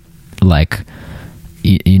giant like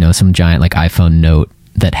some giant like iPhone note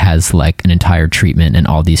that has like an entire treatment and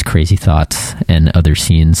all these crazy thoughts and other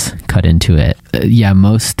scenes cut into it.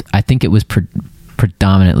 I think it was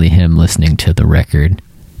predominantly him listening to the record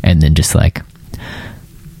and then just like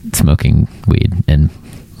smoking weed and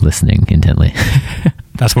listening intently.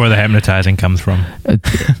 That's where the hypnotizing comes from.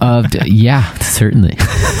 Yeah, certainly.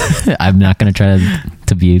 I'm not going to try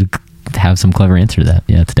to have some clever answer to that.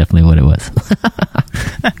 Yeah, it's definitely what it was.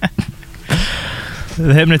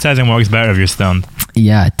 The hypnotizing works better if you're stoned.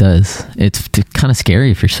 Yeah, it does. It's kind of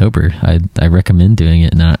scary if you're sober. I recommend doing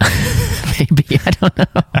it. Not maybe, I don't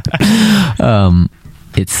know.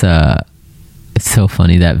 It's so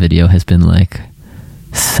funny. That video has been like,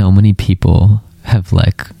 so many people have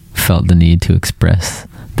like felt the need to express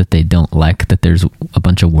that they don't like that there's a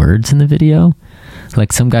bunch of words in the video.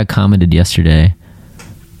 Like some guy commented yesterday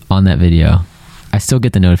on that video. I still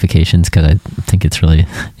get the notifications because I think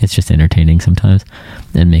it's just entertaining sometimes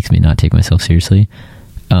and makes me not take myself seriously.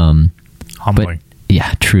 Humbling. But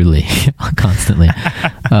yeah, truly, constantly.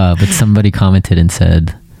 But somebody commented and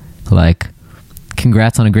said, like,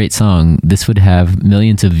 congrats on a great song. This would have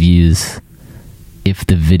millions of views if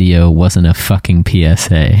the video wasn't a fucking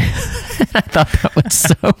PSA. I thought that was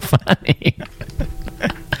so funny.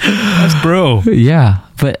 That's bro. Yeah,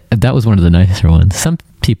 but that was one of the nicer ones. Some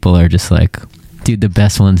people are just like, dude, the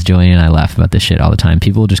best one's Joey and I laugh about this shit all the time.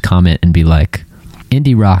 People will just comment and be like,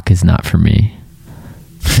 indie rock is not for me.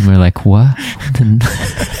 And we're like, what? Then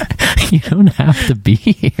you don't have to be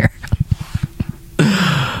here.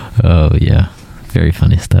 Oh, yeah. Very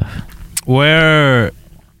funny stuff. Where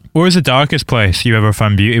was the darkest place you ever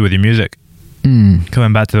found beauty with your music?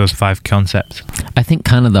 Coming back to those 5 concepts. I think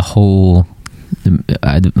kind of the whole,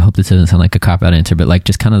 I hope this doesn't sound like a cop-out answer, but like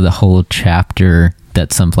just kind of the whole chapter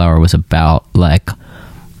that Sunflower was about, like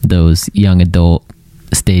those young adult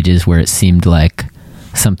stages where it seemed like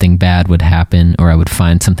something bad would happen or I would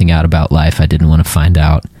find something out about life I didn't want to find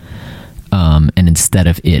out. And instead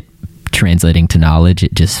of it translating to knowledge,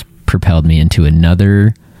 it just propelled me into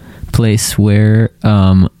another place where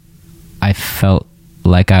I felt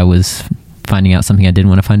like I was finding out something I didn't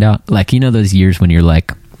want to find out. Like, you know, those years when you're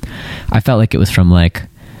like, I felt like it was from like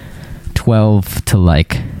 12 to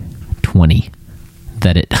like 20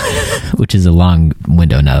 that it, which is a long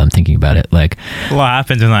window now that I'm thinking about it. Like, what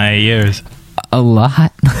happened in like 8 years? A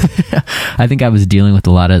lot. I think I was dealing with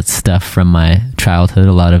a lot of stuff from my childhood,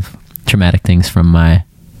 a lot of traumatic things from my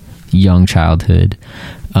young childhood,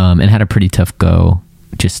 and had a pretty tough go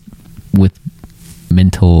just with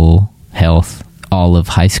mental health all of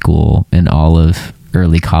high school and all of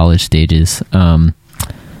early college stages,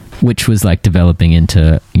 which was like developing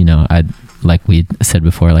into, you know, like we said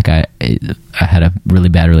before, like I had a really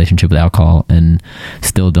bad relationship with alcohol and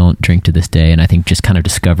still don't drink to this day. And I think just kind of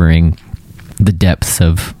discovering the depths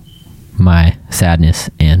of my sadness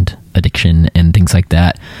and addiction and things like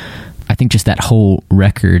that. I think just that whole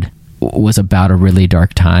record was about a really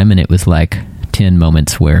dark time, and it was like 10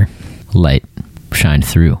 moments where light shined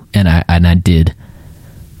through. And I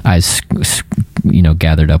you know,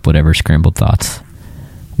 gathered up whatever scrambled thoughts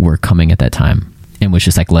were coming at that time and was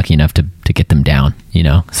just like lucky enough to get them down, you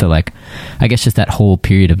know? So like, I guess just that whole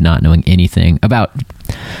period of not knowing anything about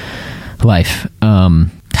life.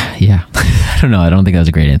 Yeah, I don't know. I don't think that was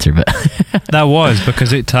a great answer, but that was,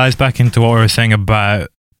 because it ties back into what we were saying about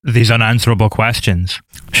these unanswerable questions.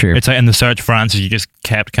 Sure. It's like in the search for answers, you just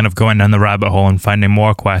kept kind of going down the rabbit hole and finding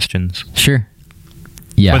more questions. Sure.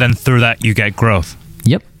 Yeah. But then through that, you get growth.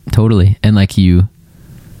 Yep, totally. And like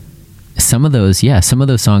some of those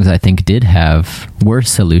songs I think were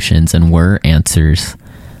solutions and were answers.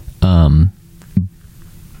 But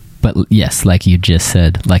yes, like you just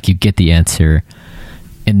said, like you get the answer,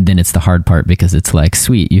 and then it's the hard part because it's like,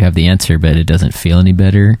 sweet, you have the answer, but it doesn't feel any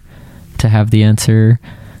better to have the answer.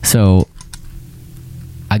 So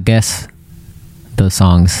I guess those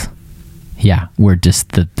songs, yeah, were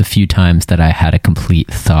just the few times that I had a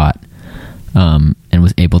complete thought, and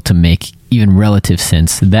was able to make even relative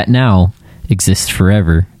sense that now exists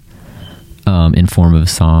forever, in form of a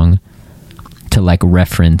song, to like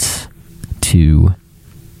reference to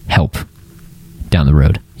help down the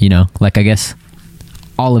road, you know? Like, I guess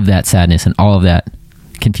all of that sadness and all of that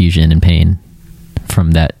confusion and pain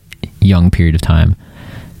from that young period of time,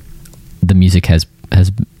 the music has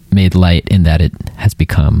made light in that it has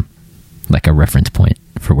become like a reference point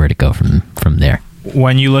for where to go from there.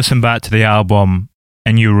 When you listen back to the album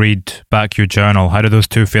and you read back your journal, how do those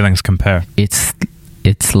two feelings compare? It's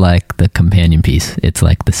like the companion piece. It's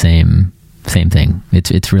like the same thing.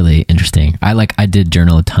 It's really interesting. I did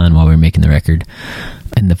journal a ton while we were making the record,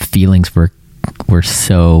 and the feelings were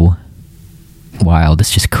so wild.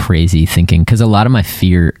 It's just crazy thinking, because a lot of my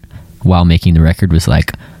fear while making the record was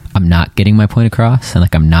like, I'm not getting my point across, and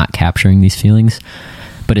like I'm not capturing these feelings.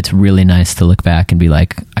 But it's really nice to look back and be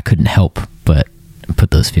like, I couldn't help but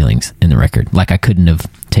put those feelings in the record. Like I couldn't have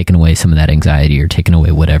taken away some of that anxiety or taken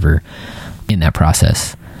away whatever in that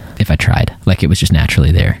process if I tried. Like it was just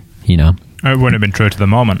naturally there, you know? It wouldn't have been true to the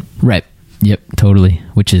moment. Right. Yep, totally.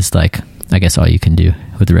 Which is like, I guess all you can do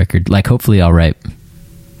with the record. Like hopefully I'll write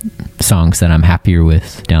songs that I'm happier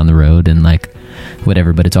with down the road and like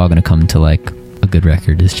whatever, but it's all going to come to like a good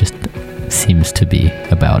record. It just seems to be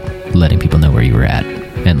about letting people know where you were at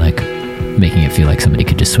and like making it feel like somebody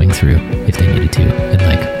could just swing through if they needed to and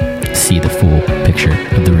like see the full picture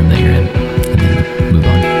of the room that you're in and then move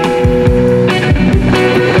on.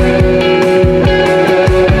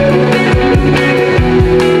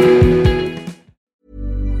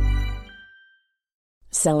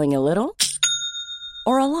 Selling a little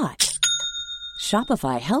or a lot?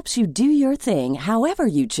 Shopify helps you do your thing however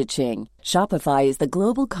you cha-ching. Shopify is the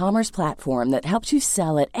global commerce platform that helps you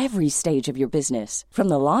sell at every stage of your business. From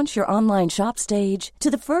the launch your online shop stage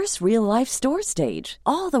to the first real-life store stage,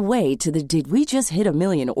 all the way to the did we just hit a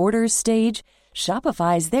million orders stage.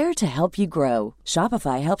 Shopify is there to help you grow.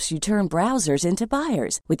 Shopify helps you turn browsers into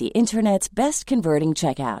buyers with the internet's best converting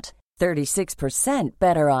checkout. 36%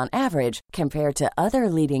 better on average compared to other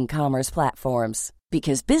leading commerce platforms.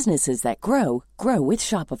 Because businesses that grow, grow with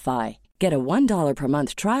Shopify. Get a $1 per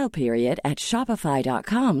month trial period at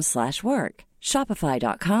shopify.com/work.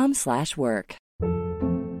 Shopify.com/work.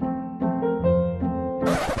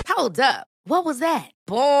 Hold up. What was that?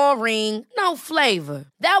 Boring. No flavor.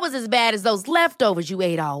 That was as bad as those leftovers you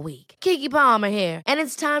ate all week. Keke Palmer here. And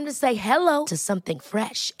it's time to say hello to something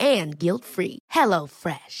fresh and guilt-free. Hello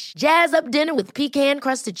Fresh. Jazz up dinner with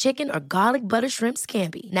pecan-crusted chicken or garlic butter shrimp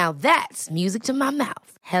scampi. Now that's music to my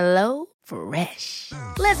mouth. Hello Fresh.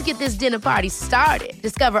 Let's get this dinner party started.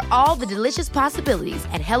 Discover all the delicious possibilities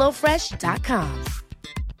at HelloFresh.com.